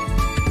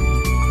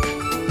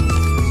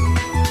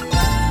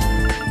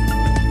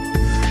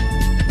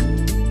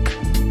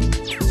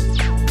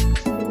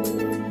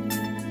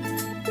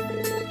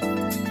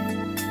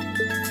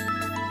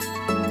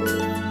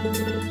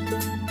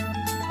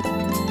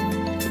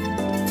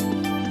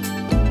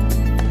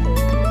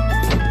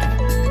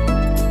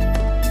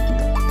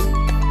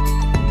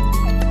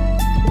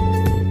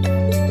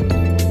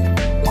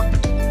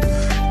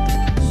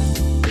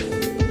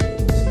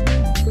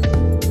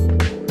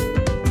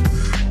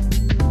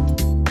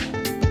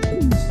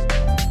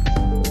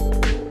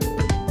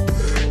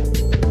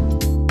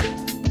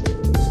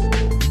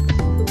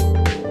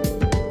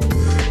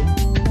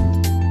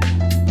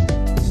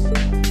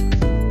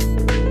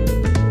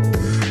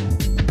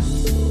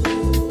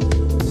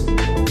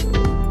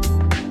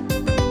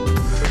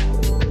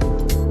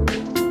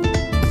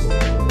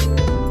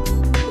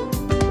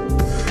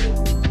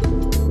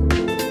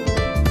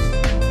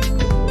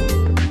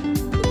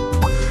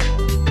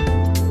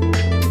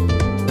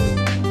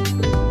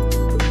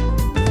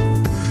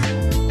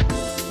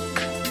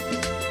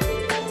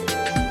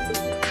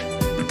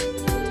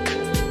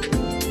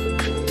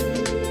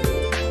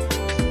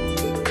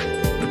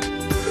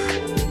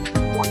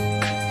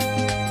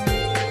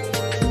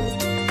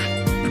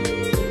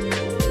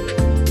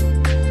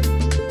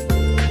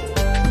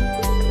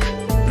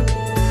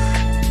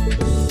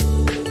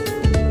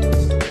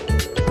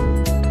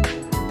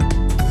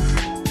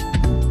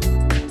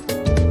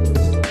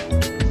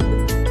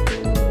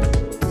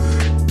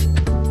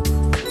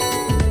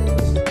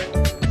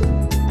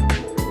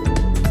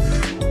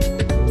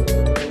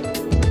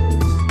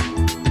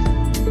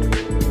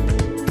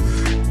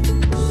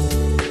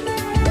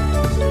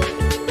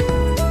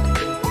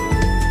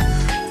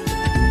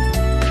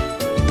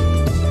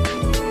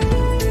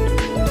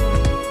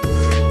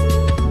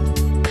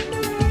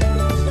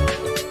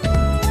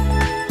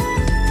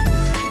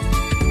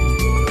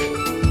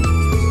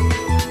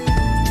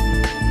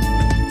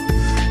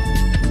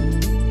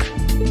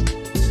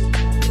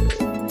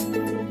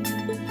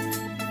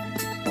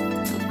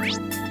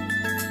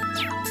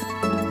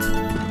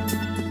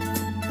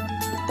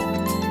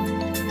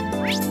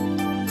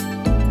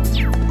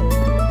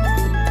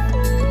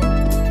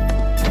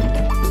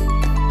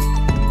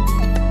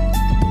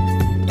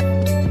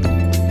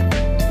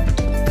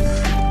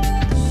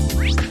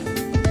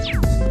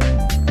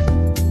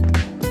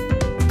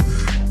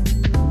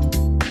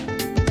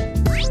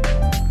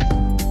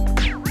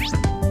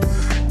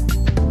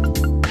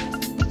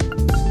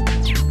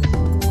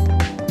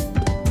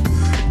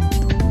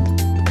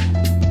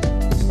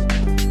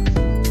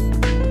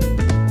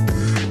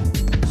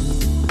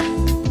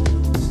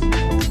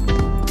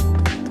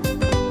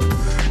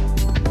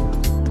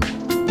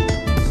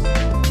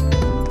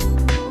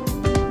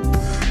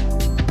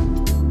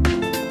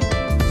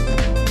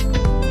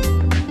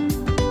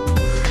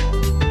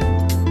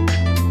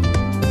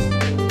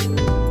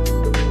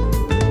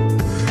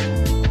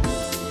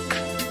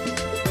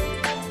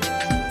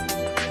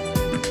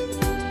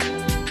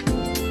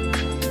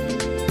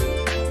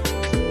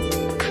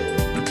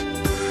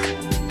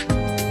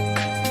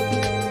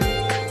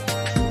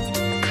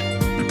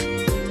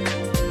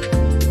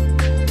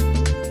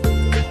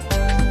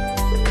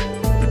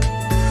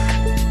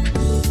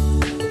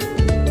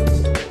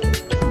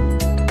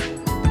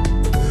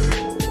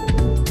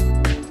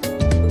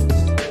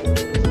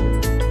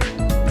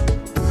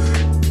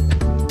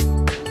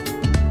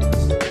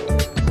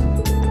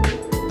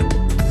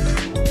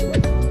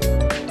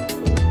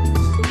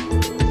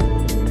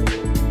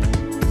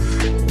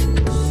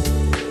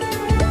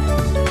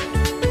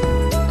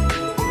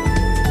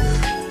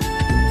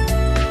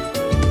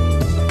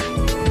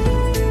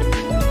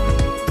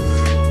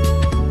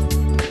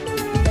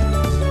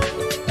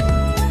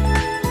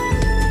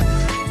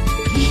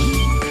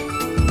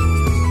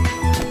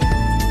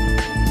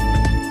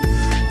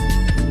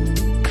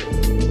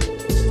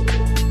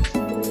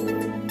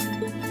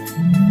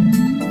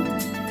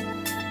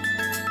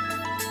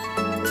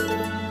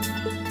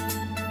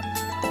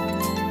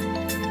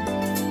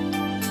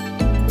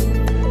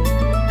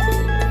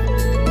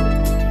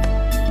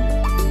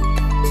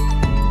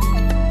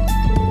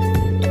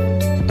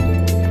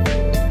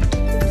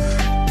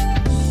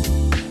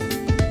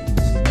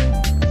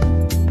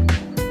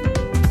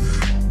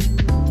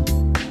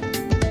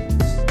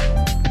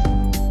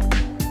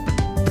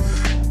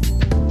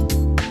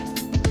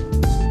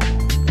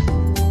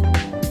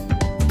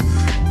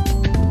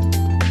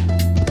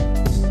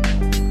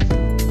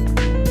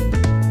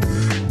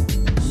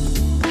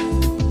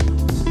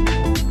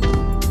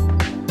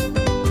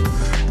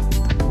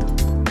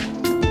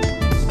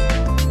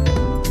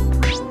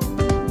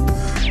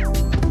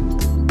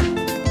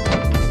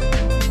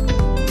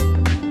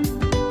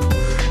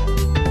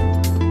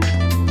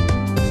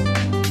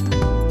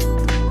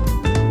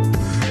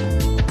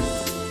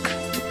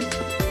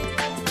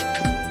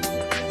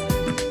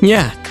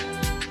 Yeah.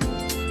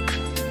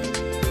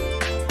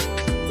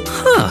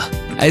 Huh,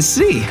 I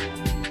see.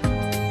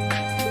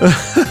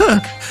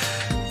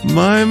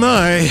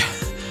 My.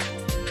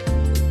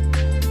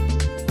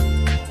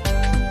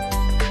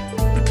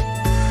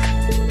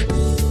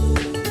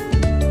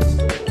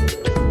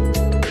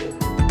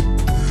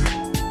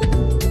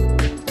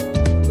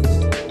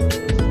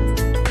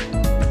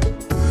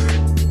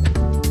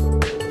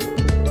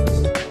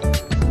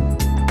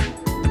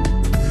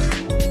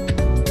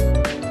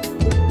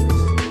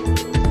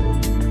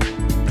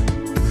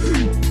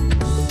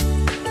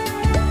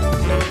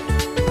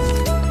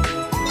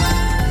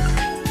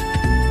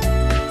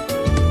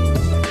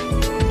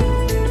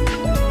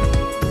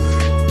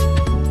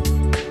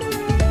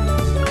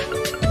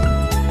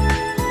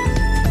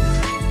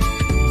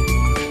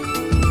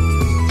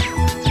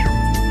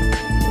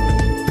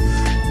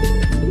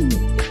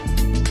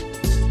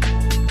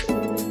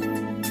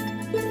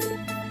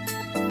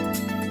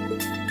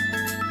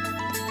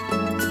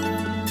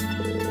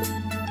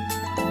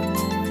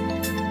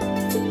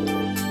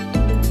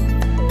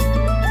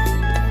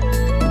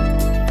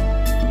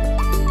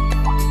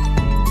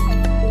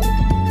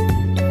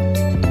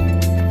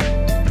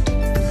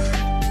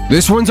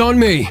 This one's on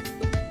me.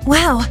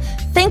 Wow,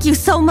 thank you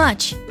so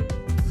much.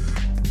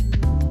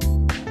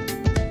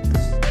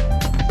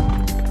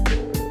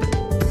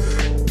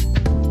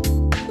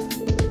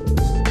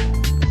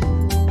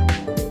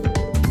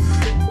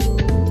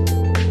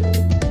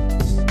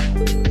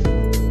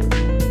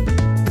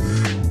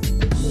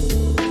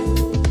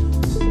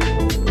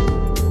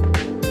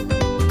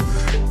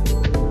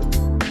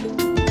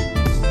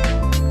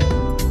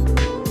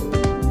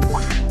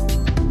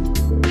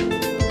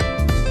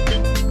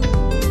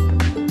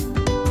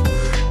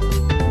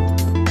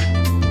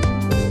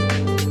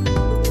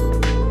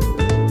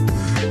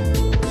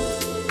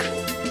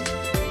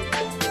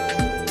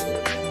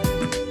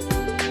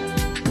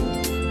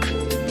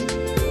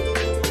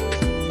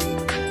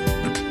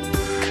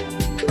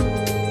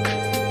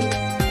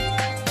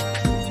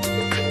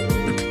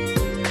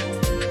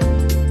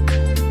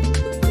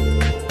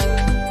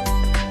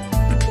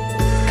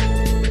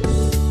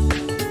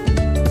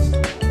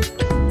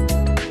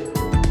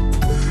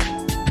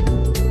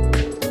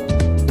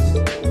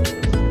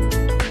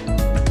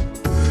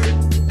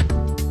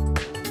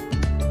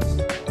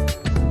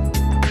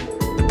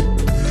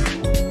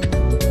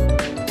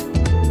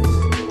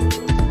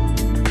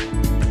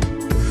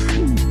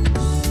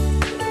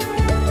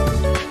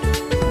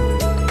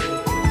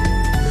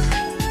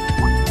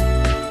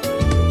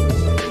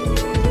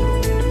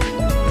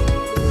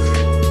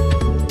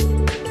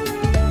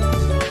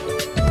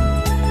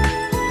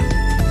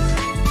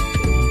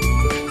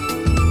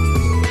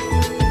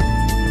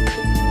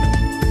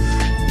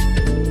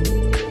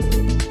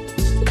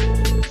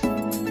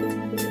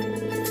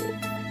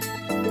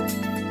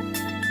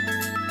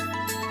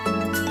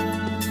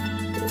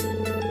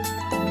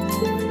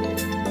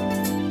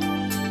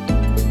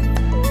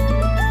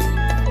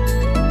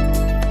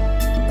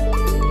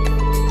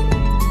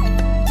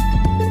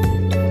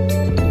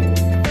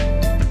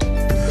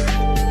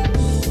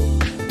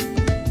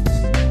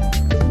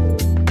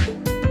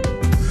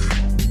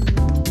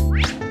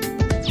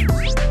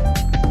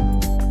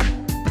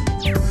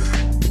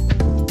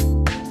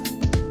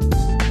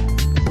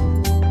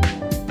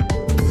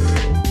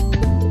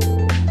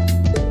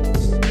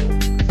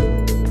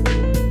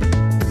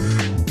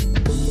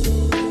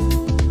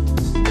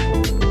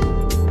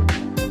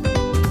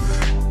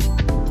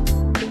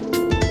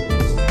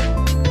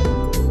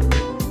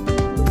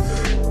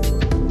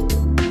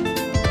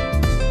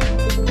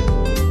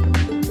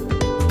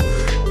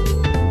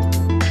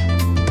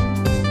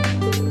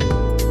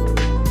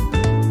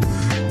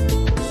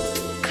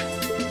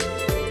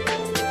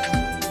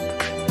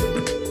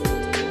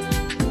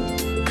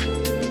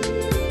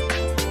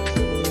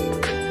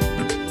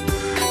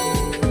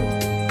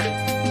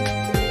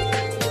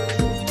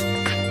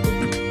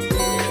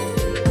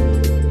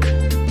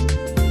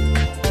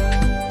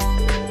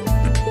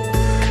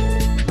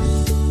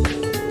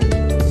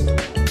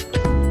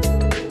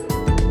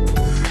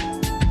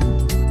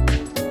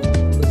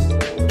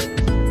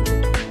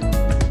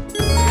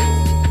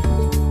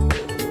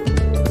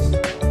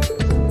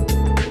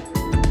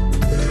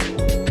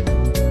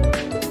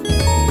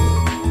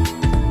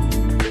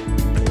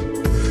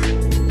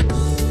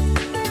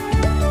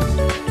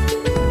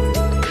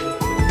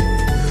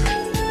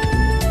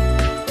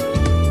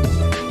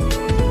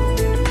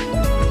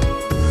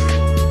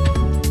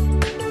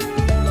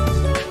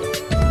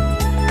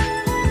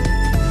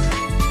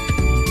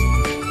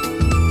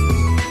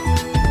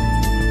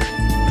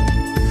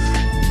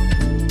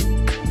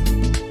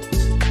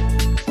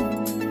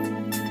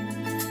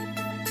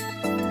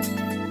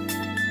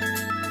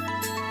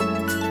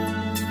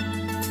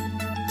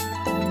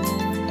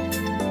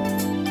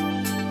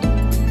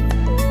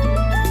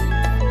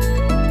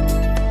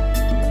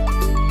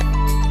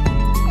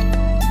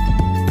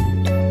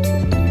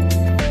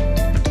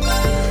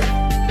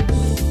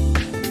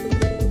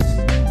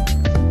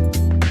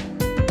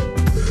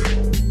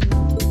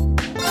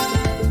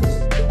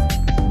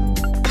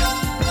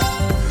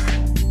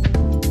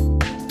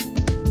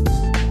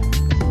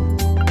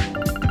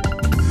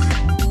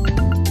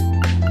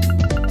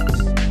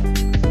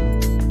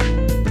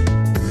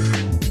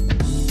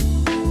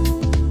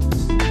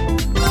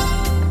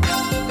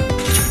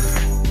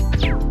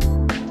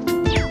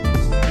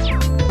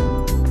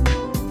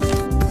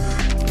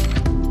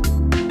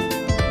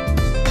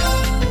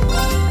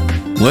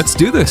 let's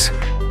do this.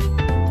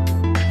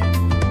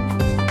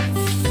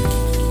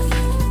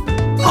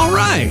 All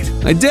right,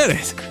 I did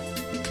it.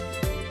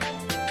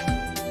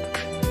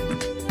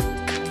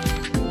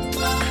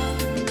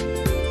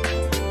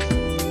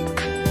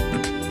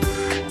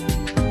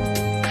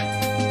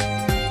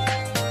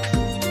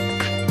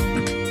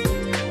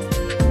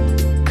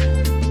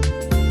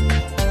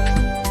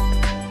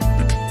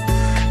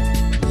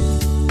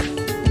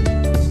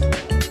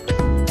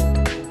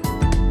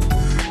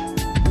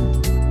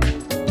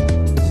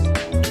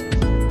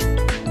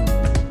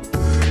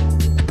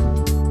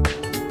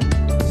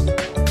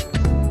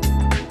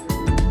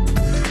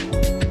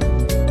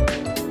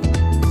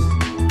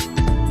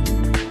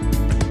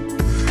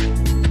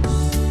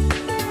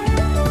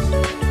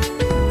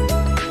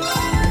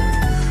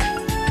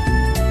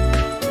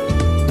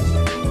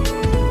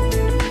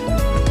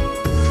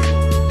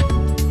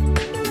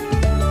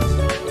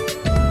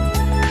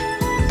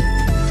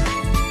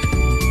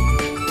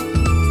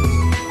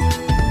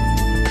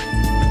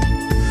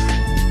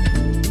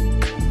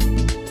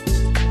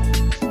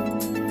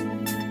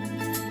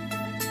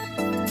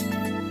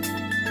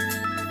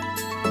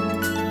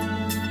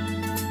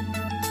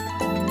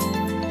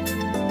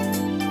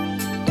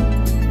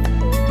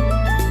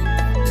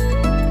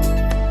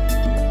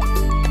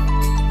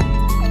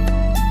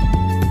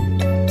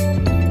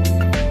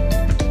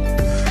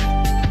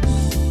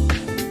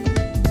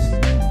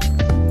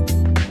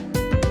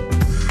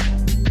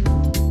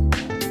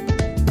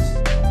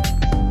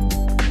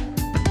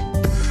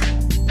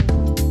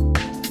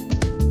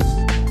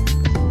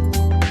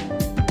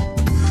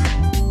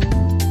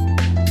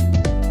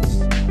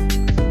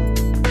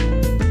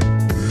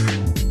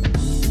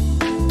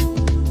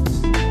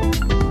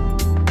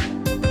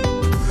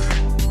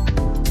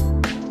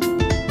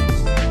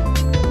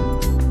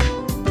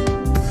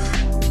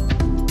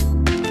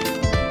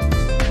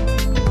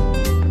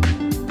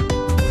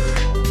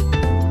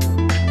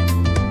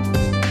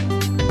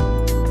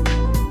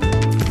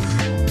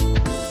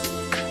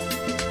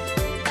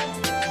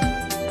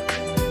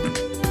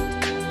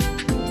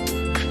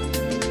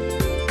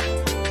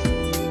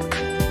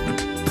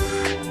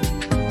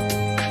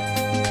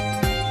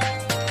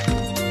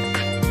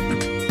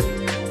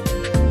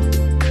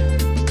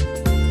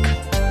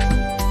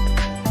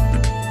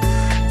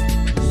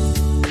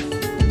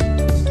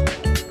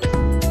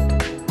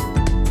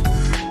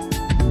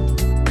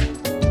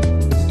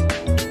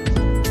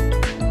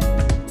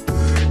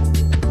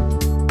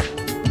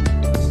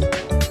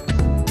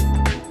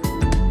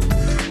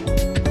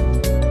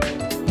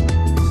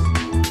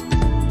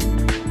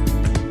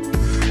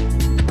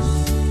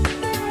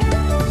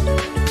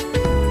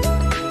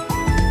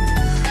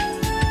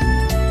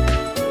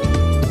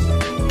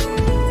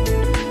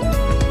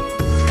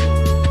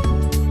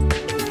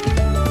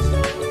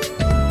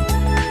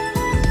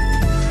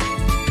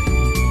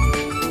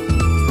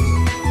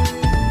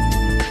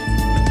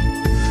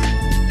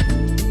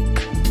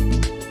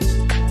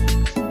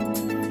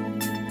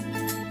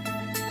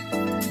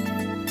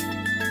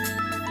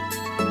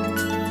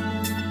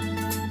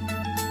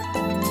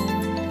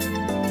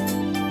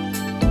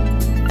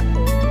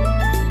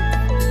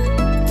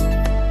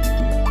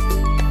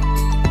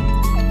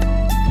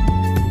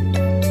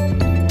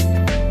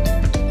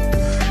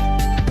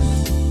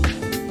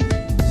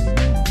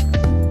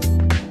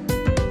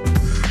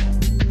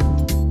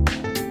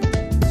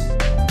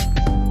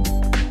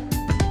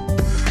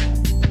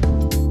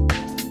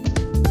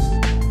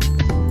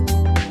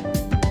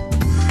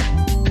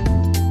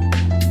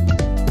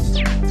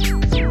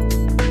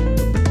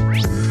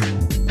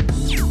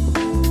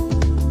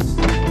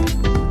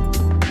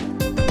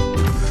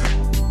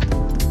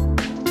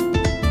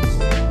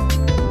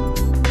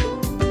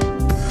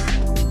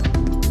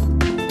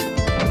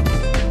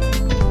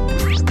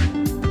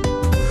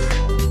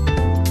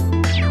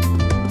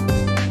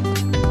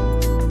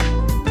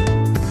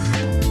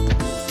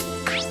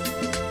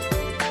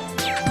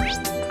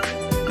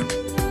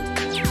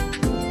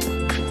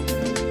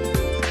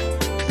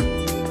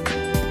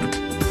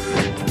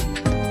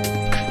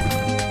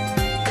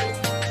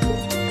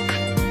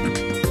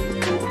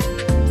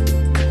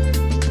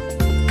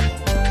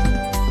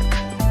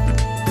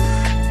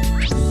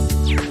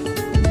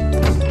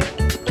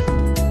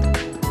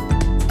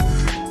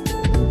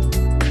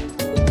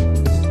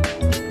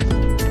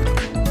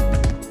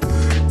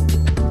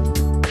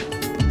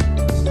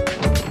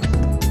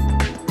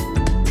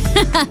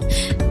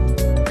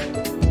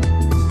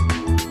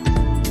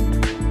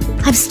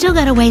 I've still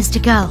got a ways to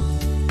go.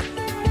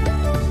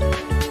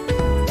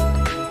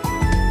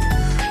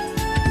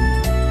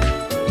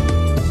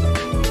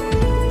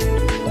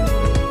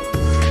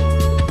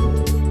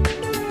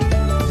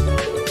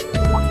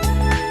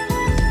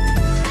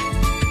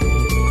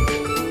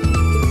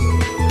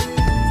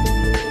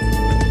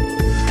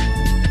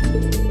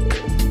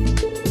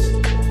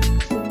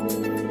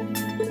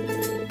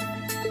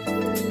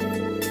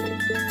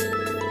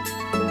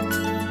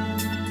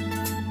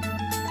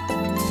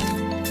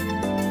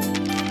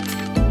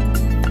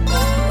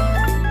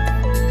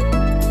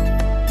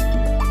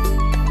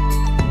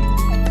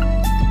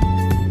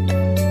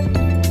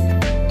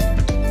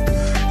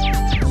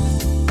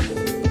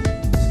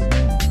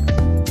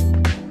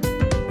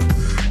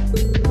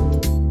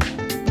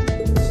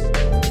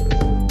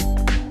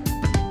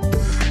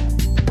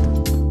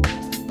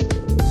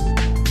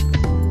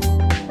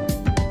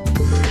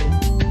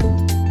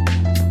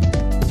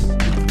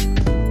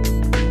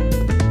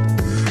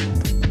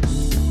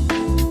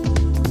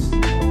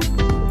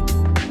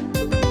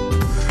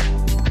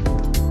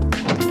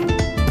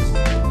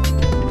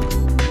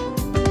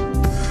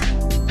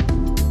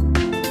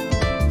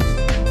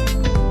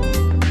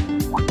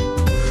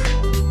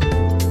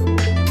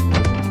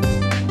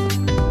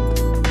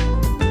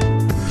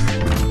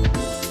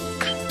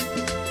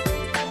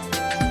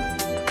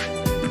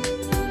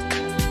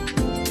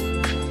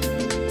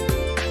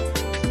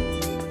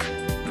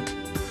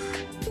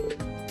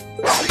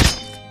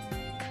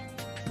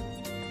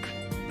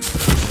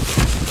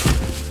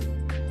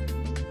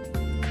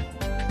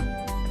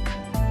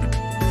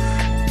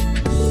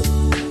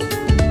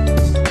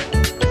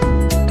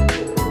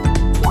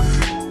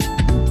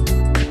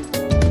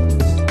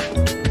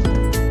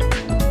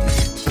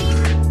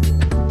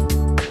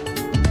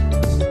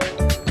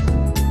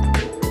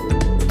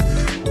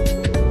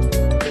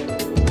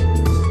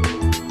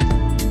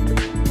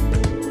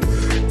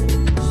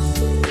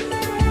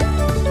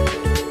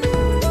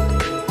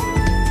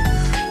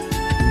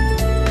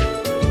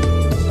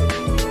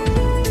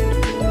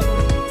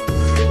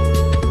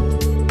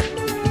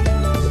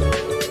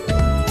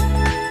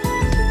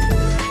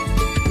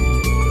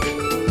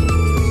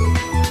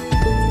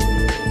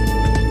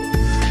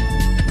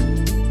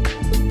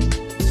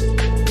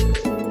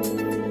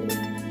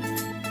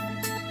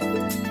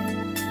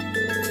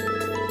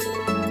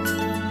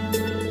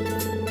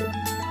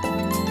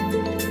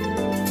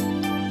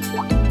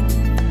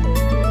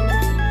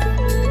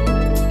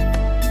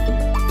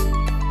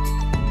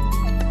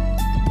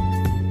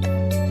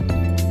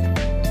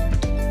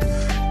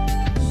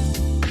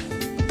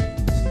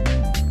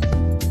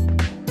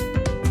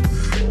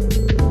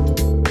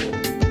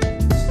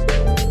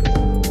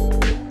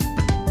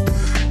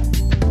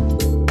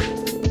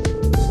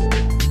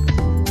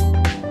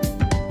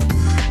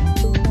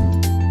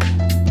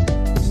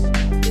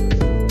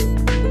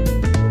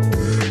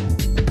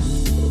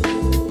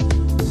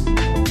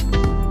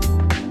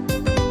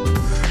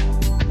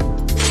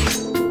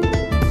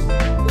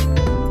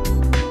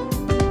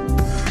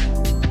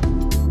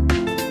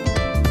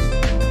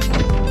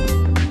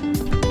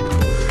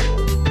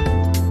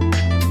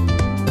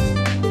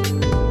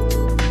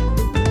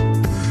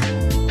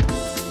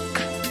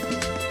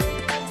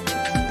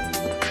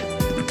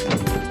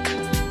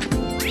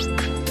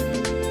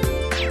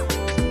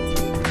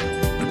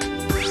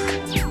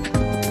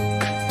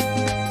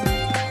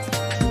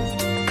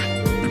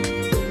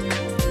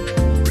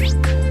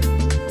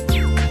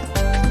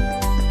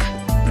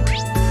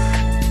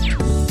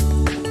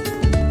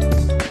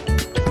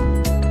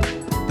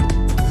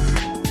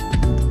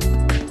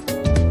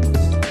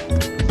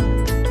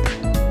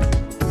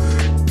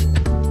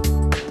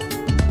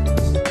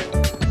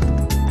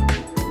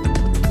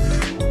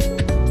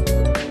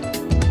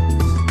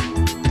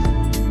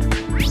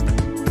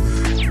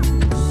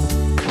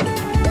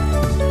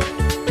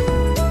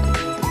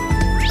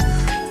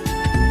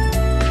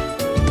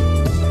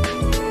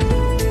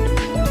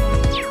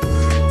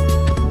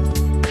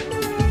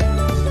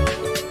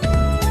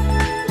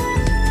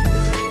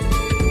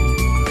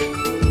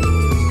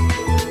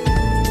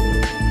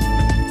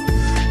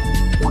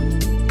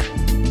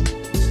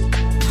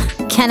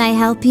 Can I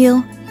help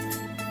you?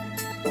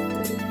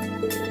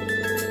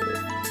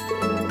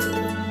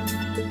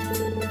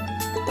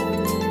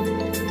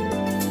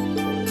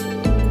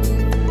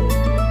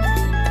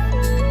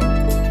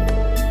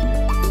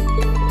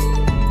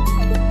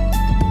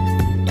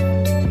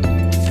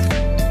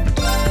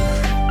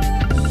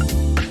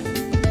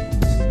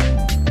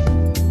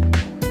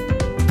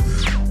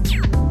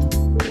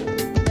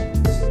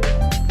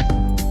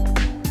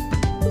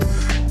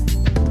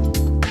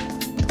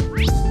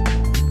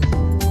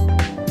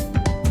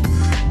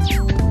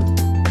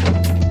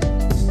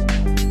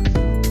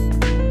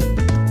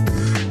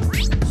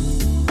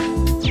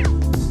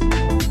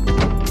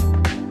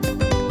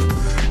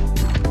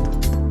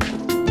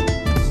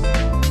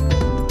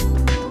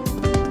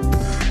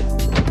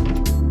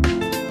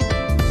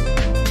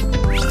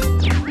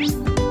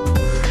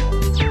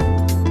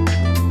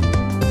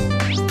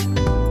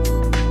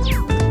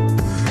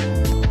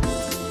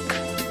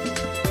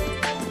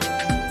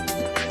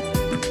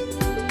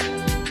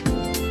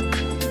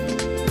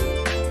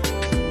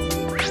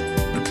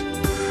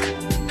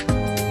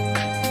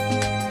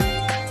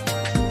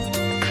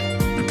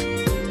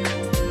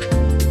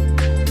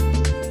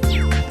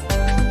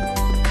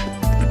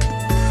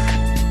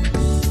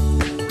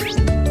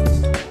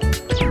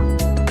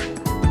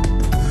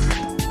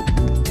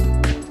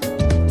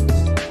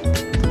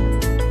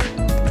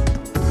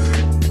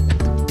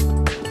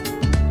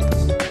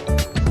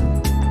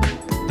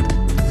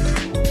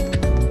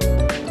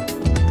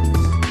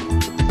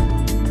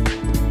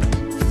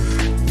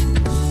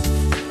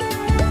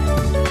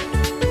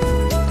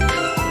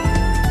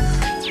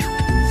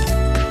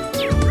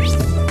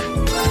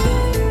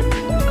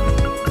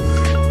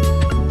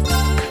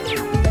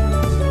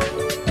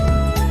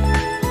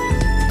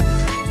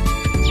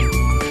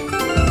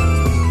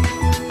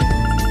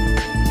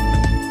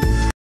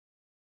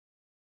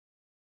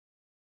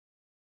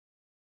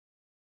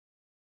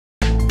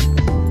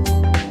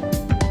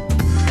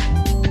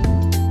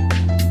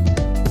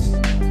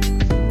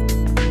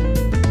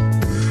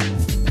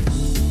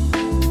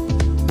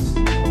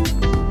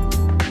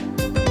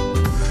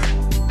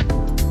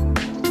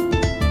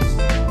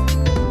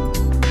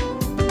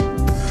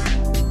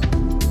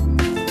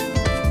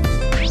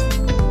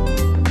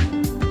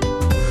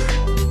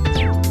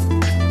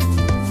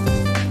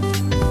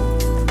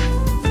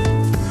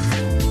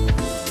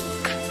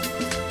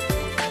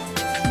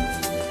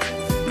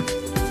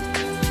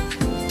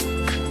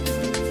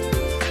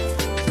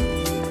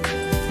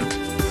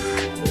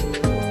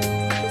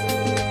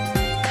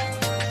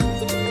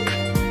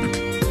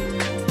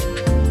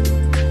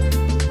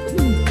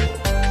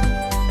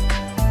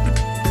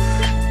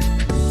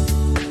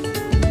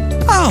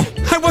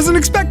 I wasn't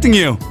expecting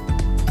you!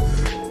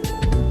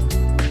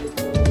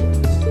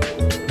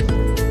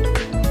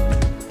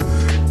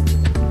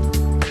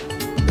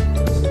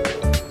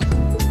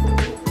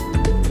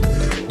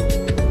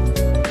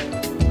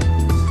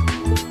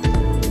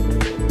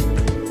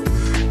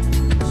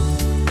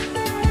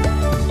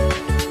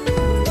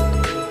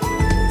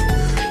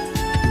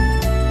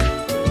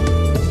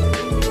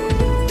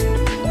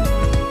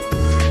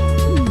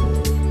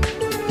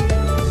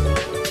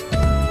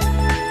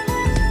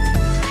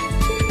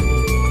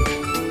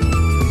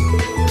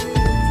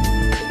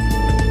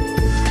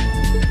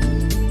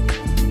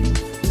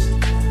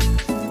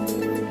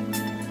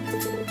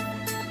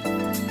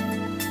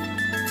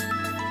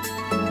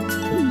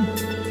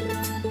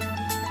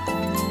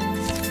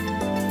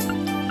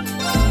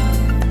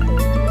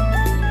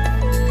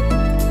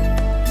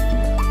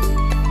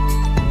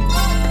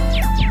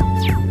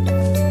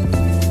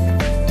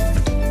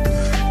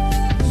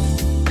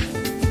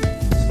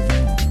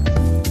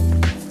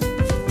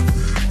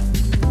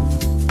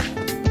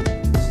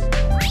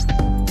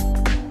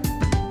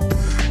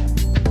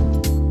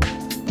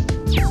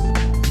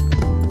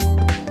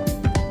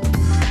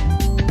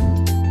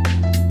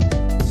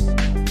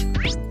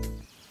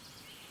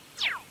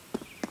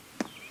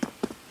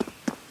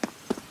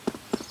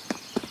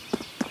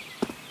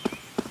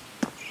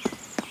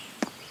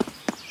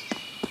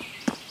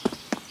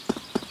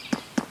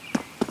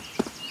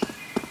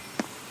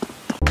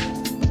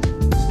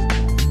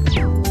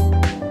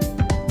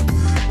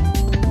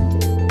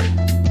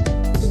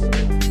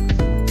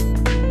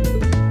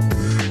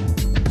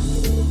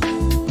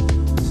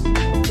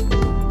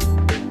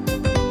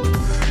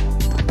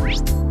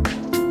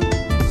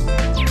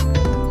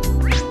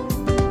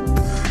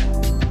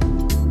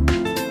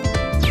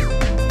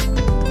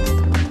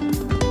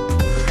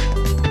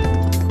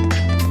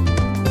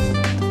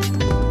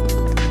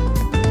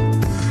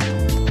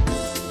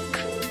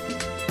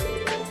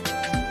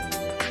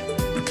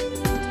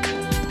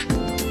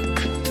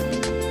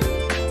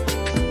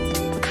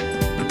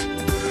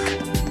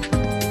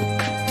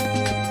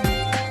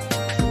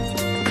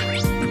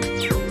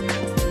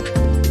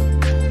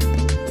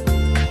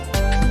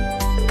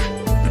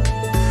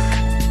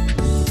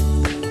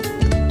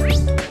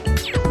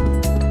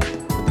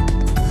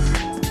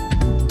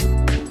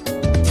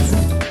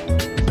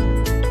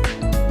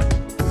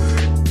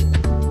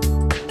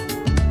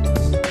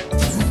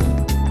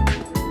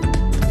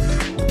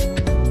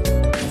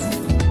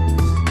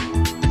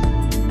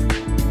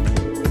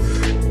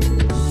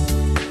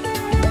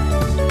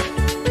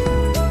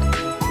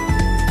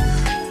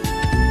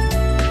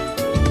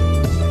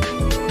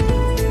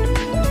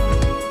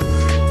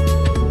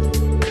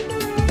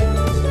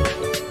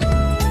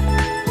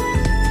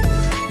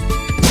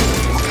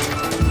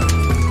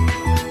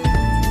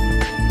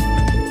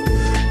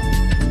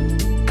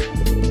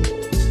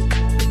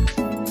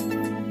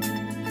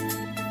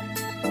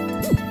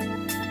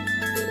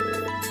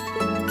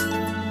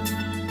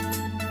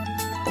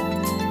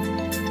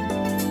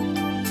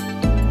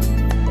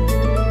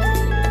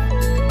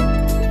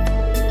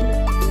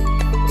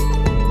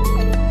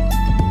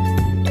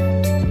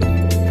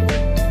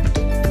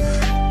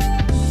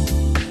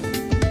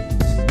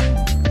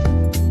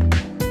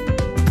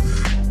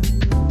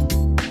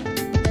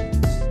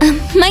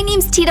 My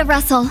name's Tita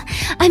Russell.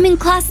 I'm in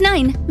Class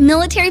 9,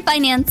 Military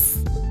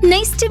Finance.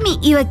 Nice to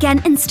meet you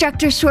again,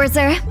 Instructor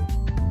Schwarzer.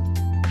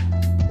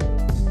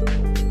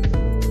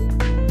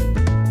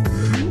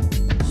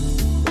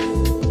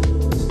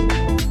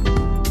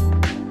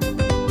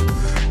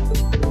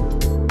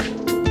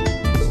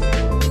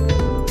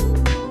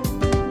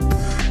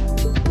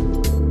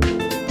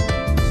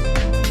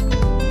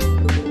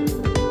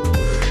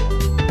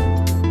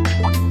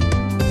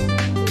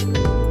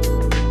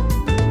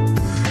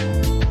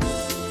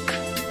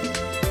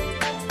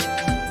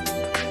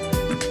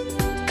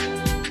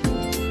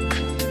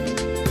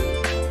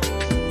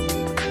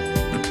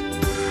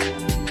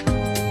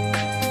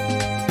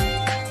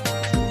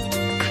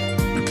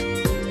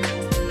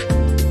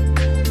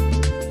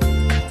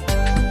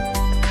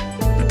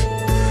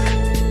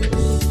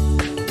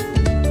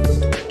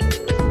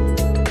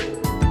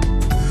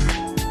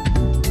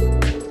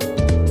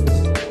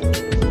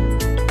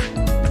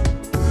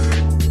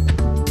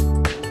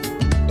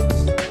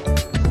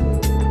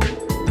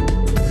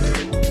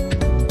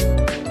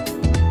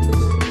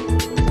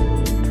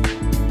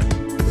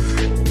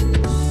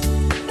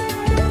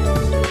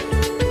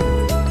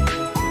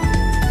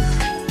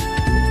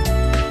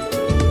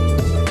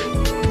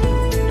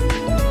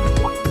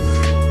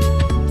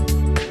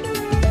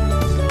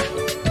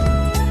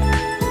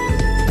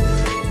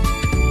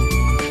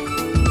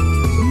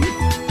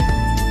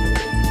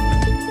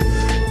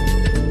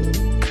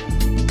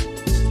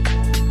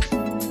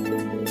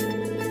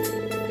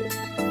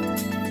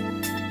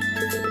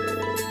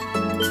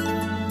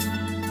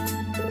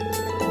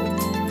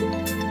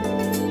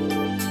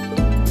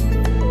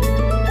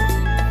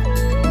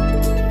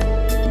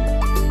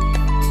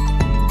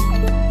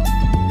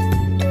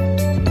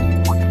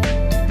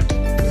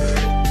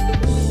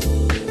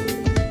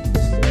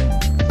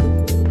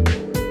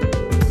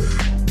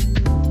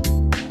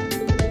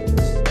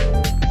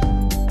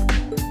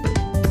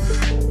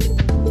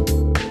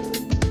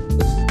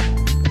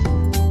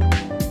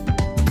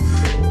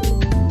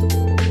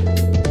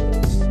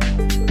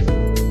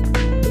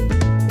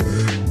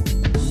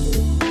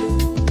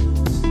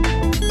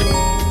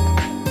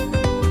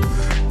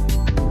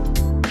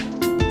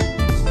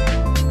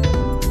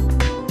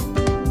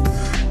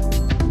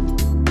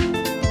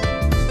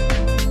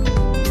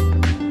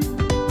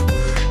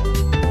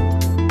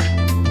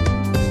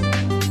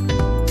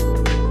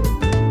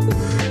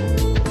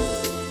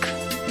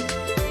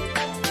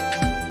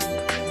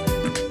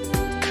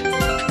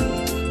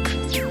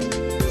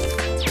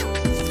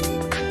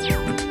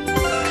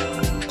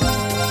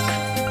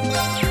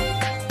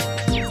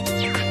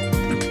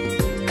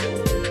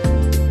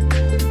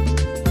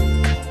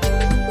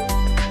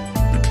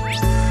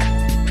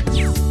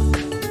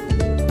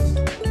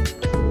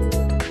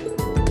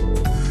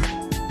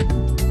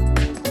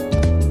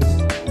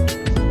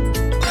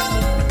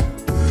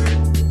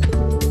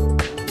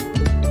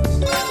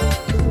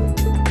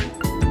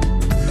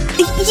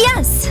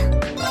 Yes!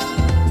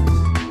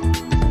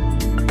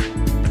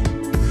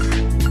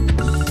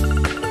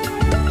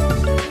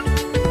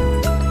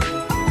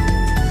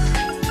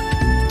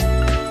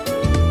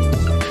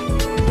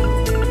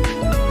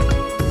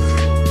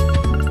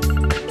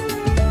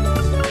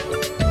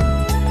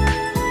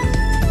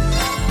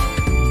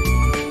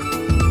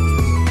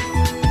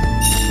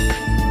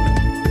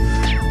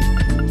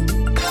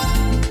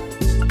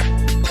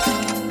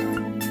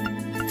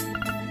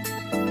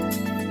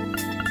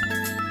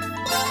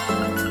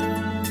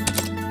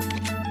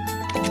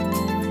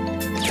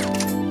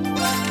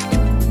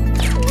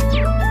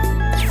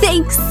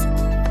 Thanks!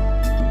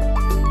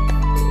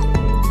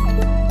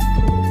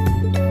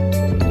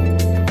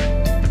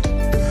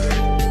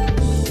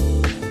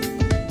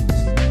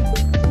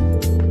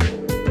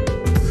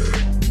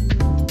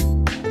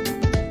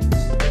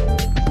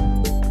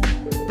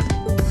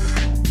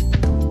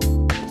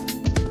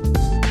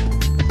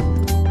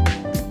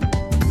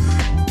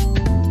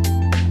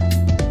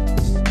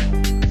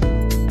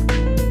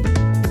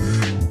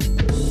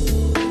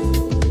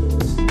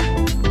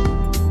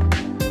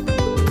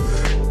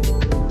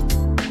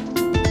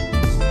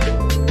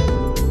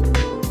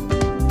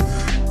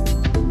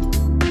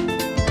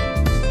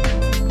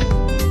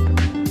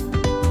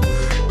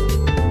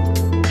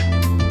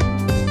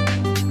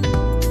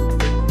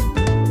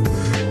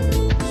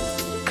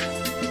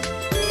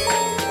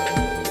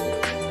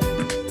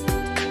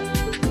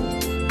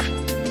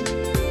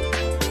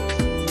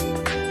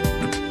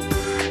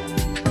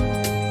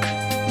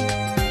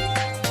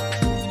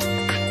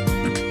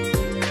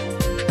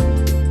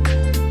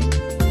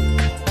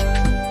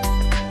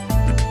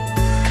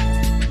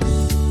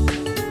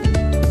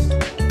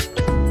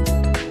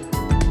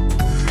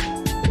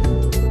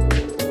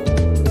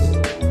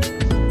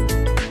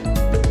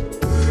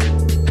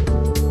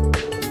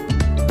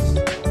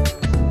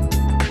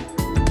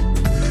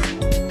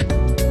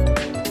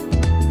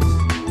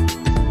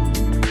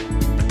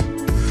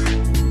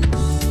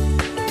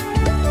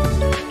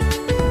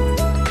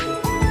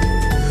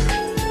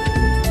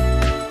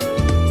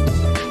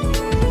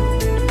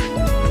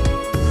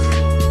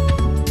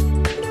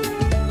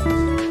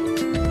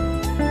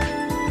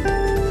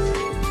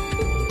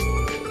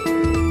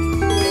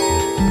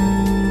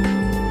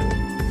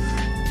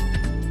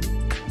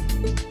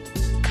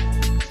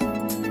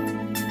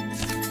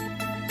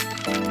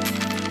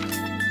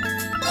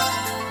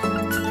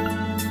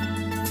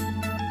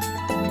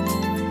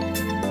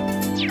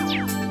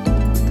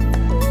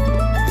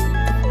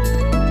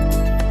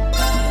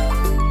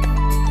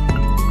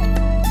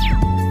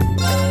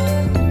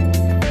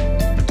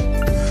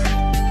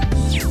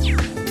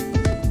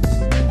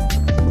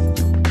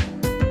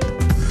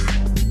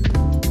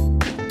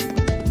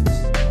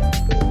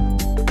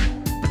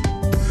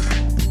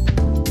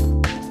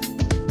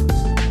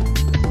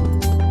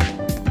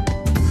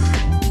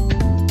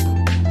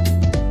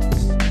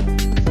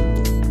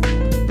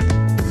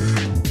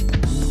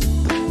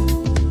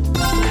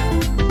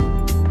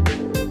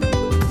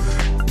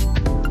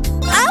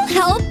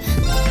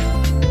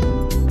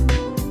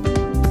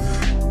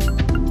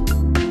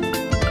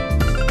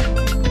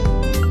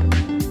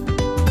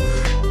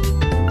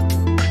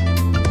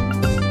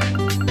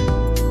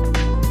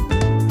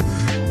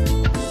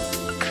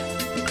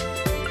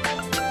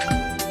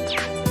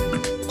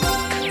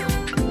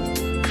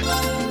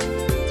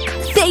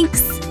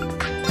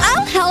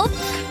 help?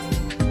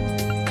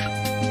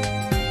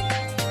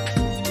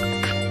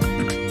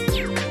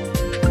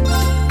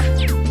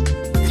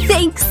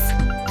 Thanks.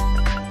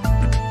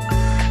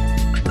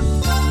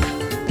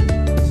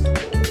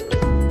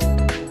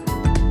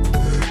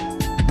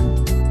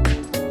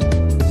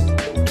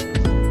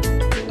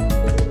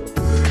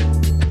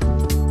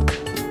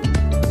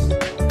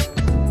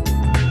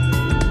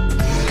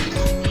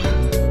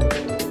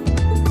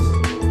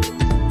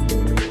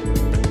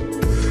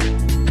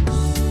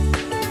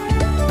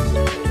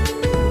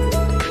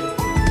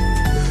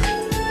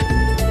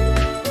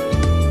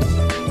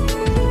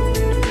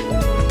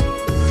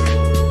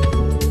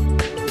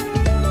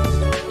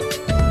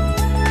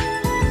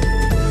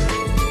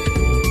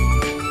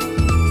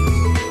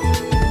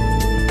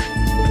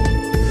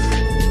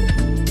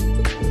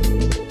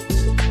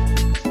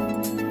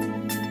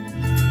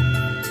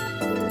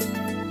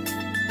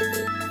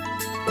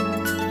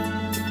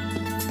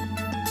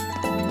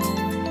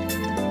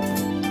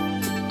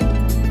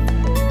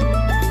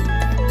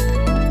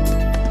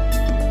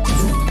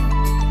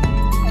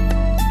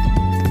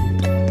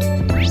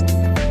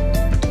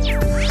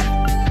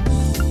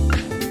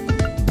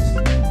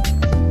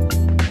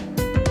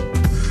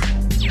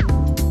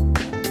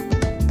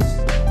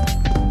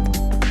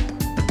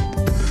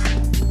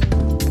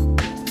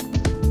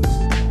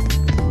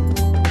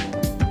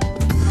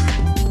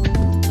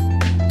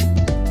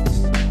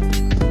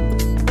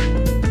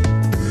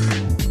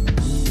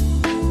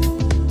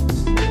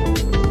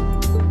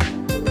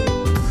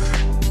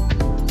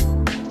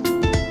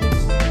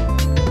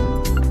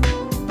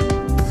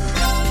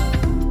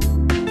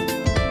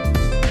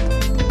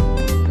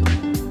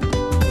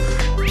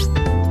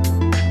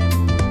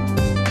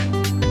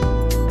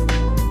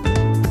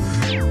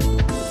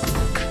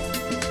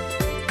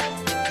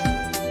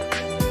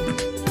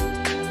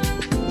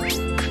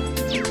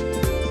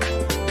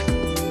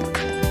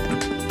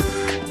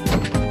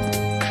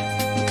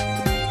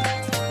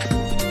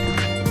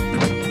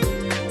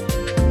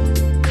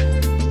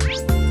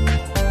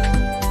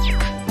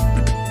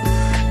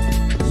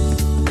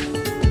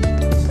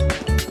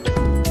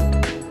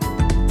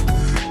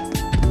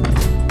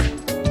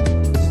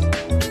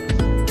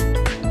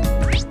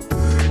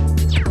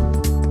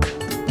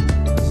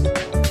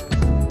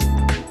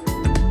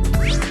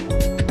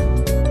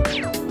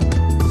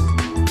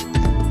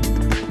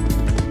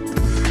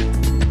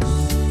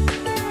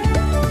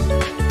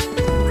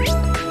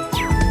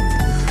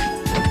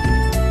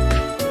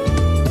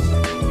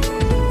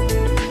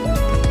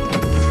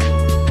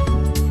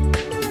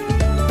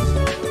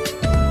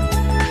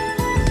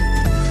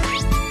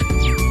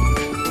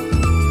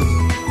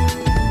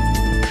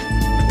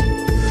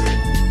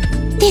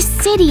 This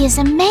city is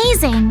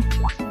amazing!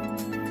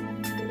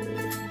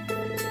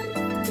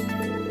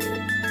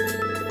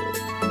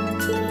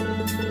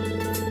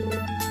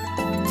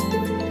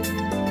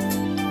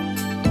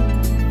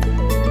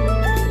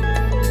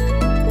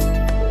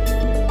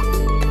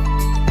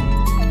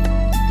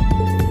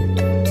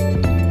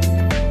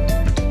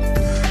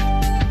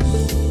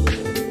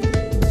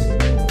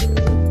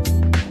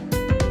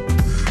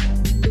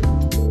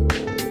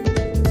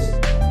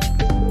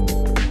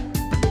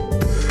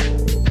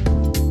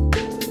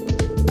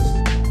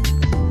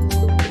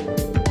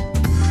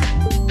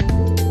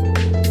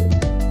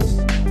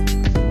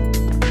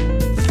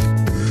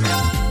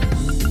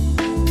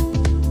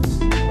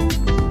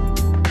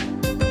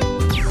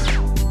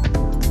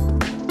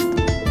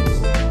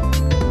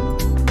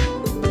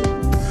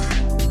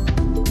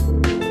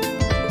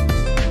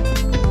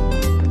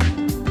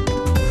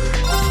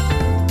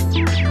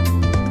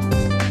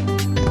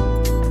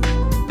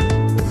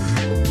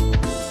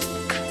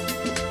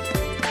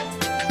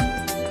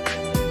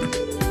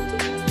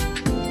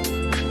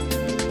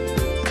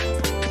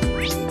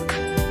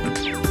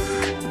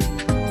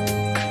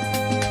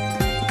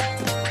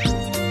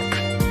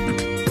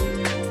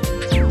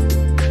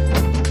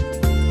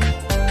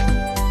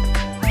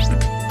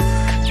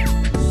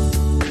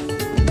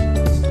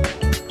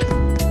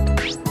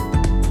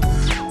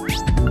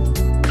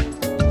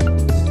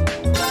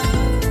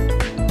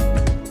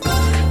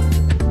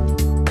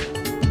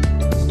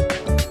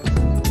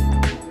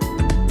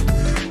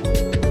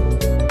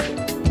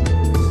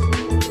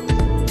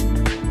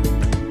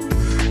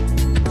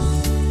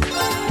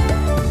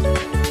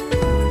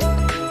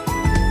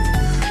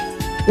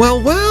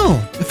 Well,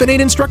 if it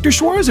ain't Instructor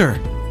Schwarzer.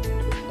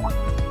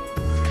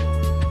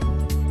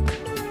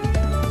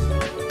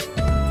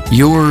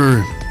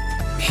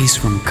 He's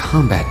from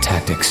Combat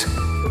Tactics.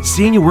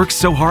 Seeing you work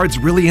so hard's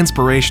really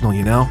inspirational,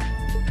 you know?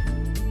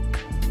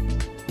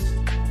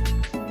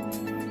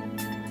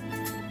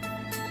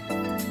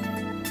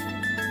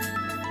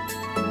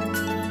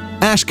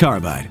 Ash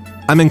Carbide.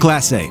 I'm in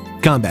Class 8,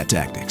 Combat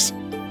Tactics.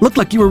 Looked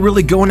like you were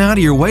really going out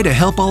of your way to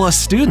help all us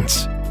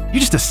students. You're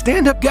just a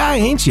stand-up guy,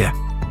 ain't you?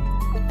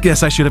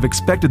 Guess I should have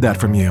expected that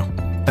from you.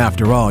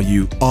 After all,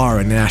 you are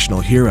a national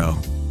hero,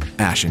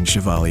 Ashen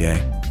Chevalier.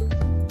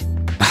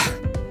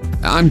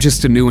 I'm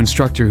just a new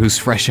instructor who's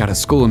fresh out of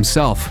school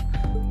himself.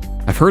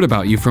 I've heard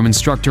about you from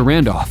Instructor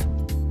Randolph.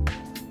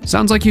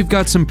 Sounds like you've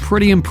got some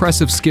pretty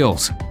impressive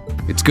skills.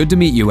 It's good to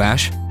meet you,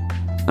 Ash.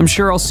 I'm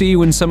sure I'll see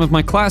you in some of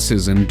my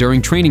classes and during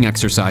training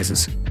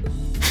exercises.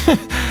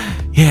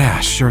 Yeah,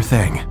 sure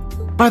thing.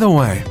 By the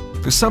way,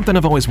 there's something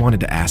I've always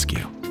wanted to ask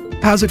you.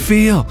 How's it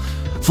feel?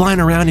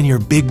 Flying around in your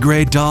big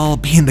gray doll,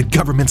 being the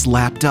government's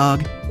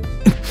lapdog?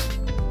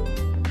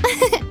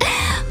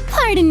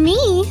 Pardon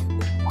me.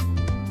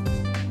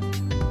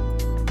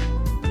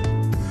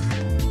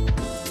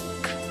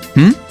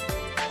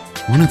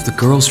 One of the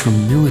girls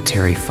from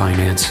military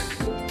finance.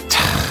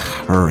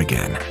 Her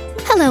again.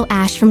 Hello,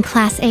 Ash from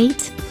Class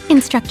 8.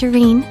 Instructor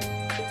Reen.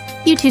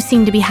 You two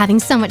seem to be having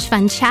so much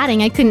fun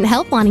chatting, I couldn't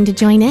help wanting to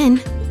join in.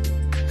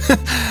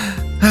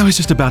 I was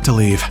just about to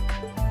leave.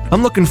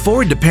 I'm looking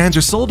forward to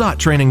Panzer Soldat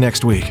training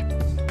next week.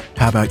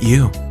 How about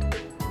you?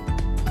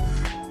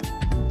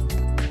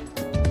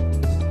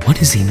 What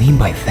does he mean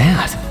by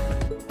that?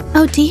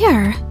 Oh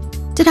dear.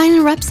 Did I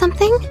interrupt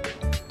something?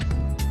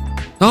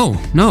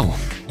 Oh, no,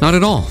 not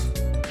at all.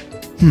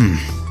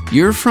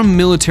 You're from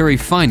military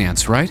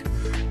finance, right?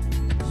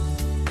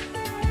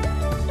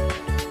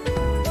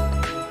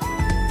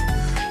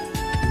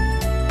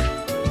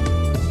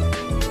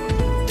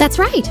 That's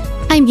right.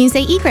 I'm Muse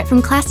Egret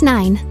from Class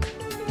 9.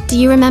 Do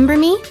you remember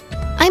me?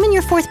 I'm in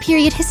your 4th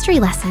period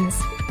history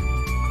lessons.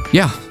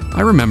 Yeah,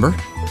 I remember.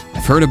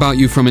 I've heard about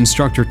you from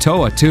Instructor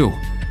Toa, too.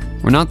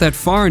 We're not that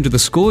far into the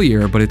school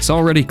year, but it's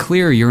already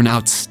clear you're an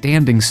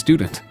outstanding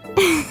student.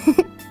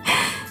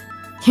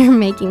 You're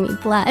making me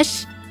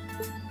blush.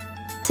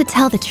 To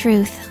tell the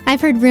truth,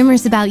 I've heard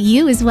rumors about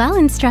you as well,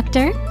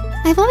 Instructor.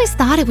 I've always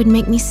thought it would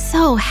make me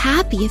so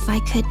happy if I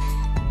could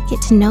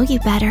get to know you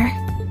better.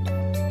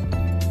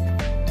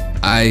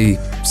 I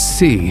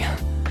see.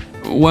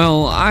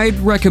 Well, I'd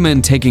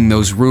recommend taking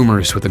those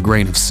rumors with a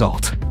grain of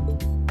salt.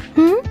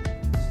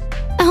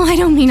 Oh, I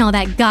don't mean all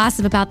that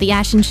gossip about the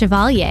Ashen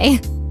Chevalier.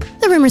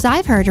 The rumors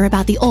I've heard are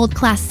about the old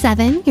Class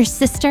 7, your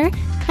sister,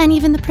 and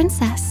even the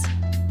princess.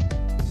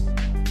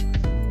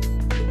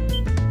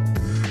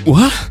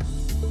 What?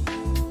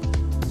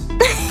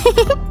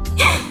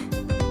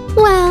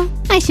 Well,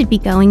 I should be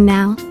going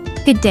now.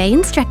 Good day,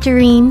 Instructor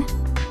Reen.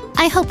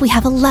 I hope we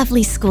have a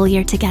lovely school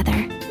year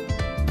together.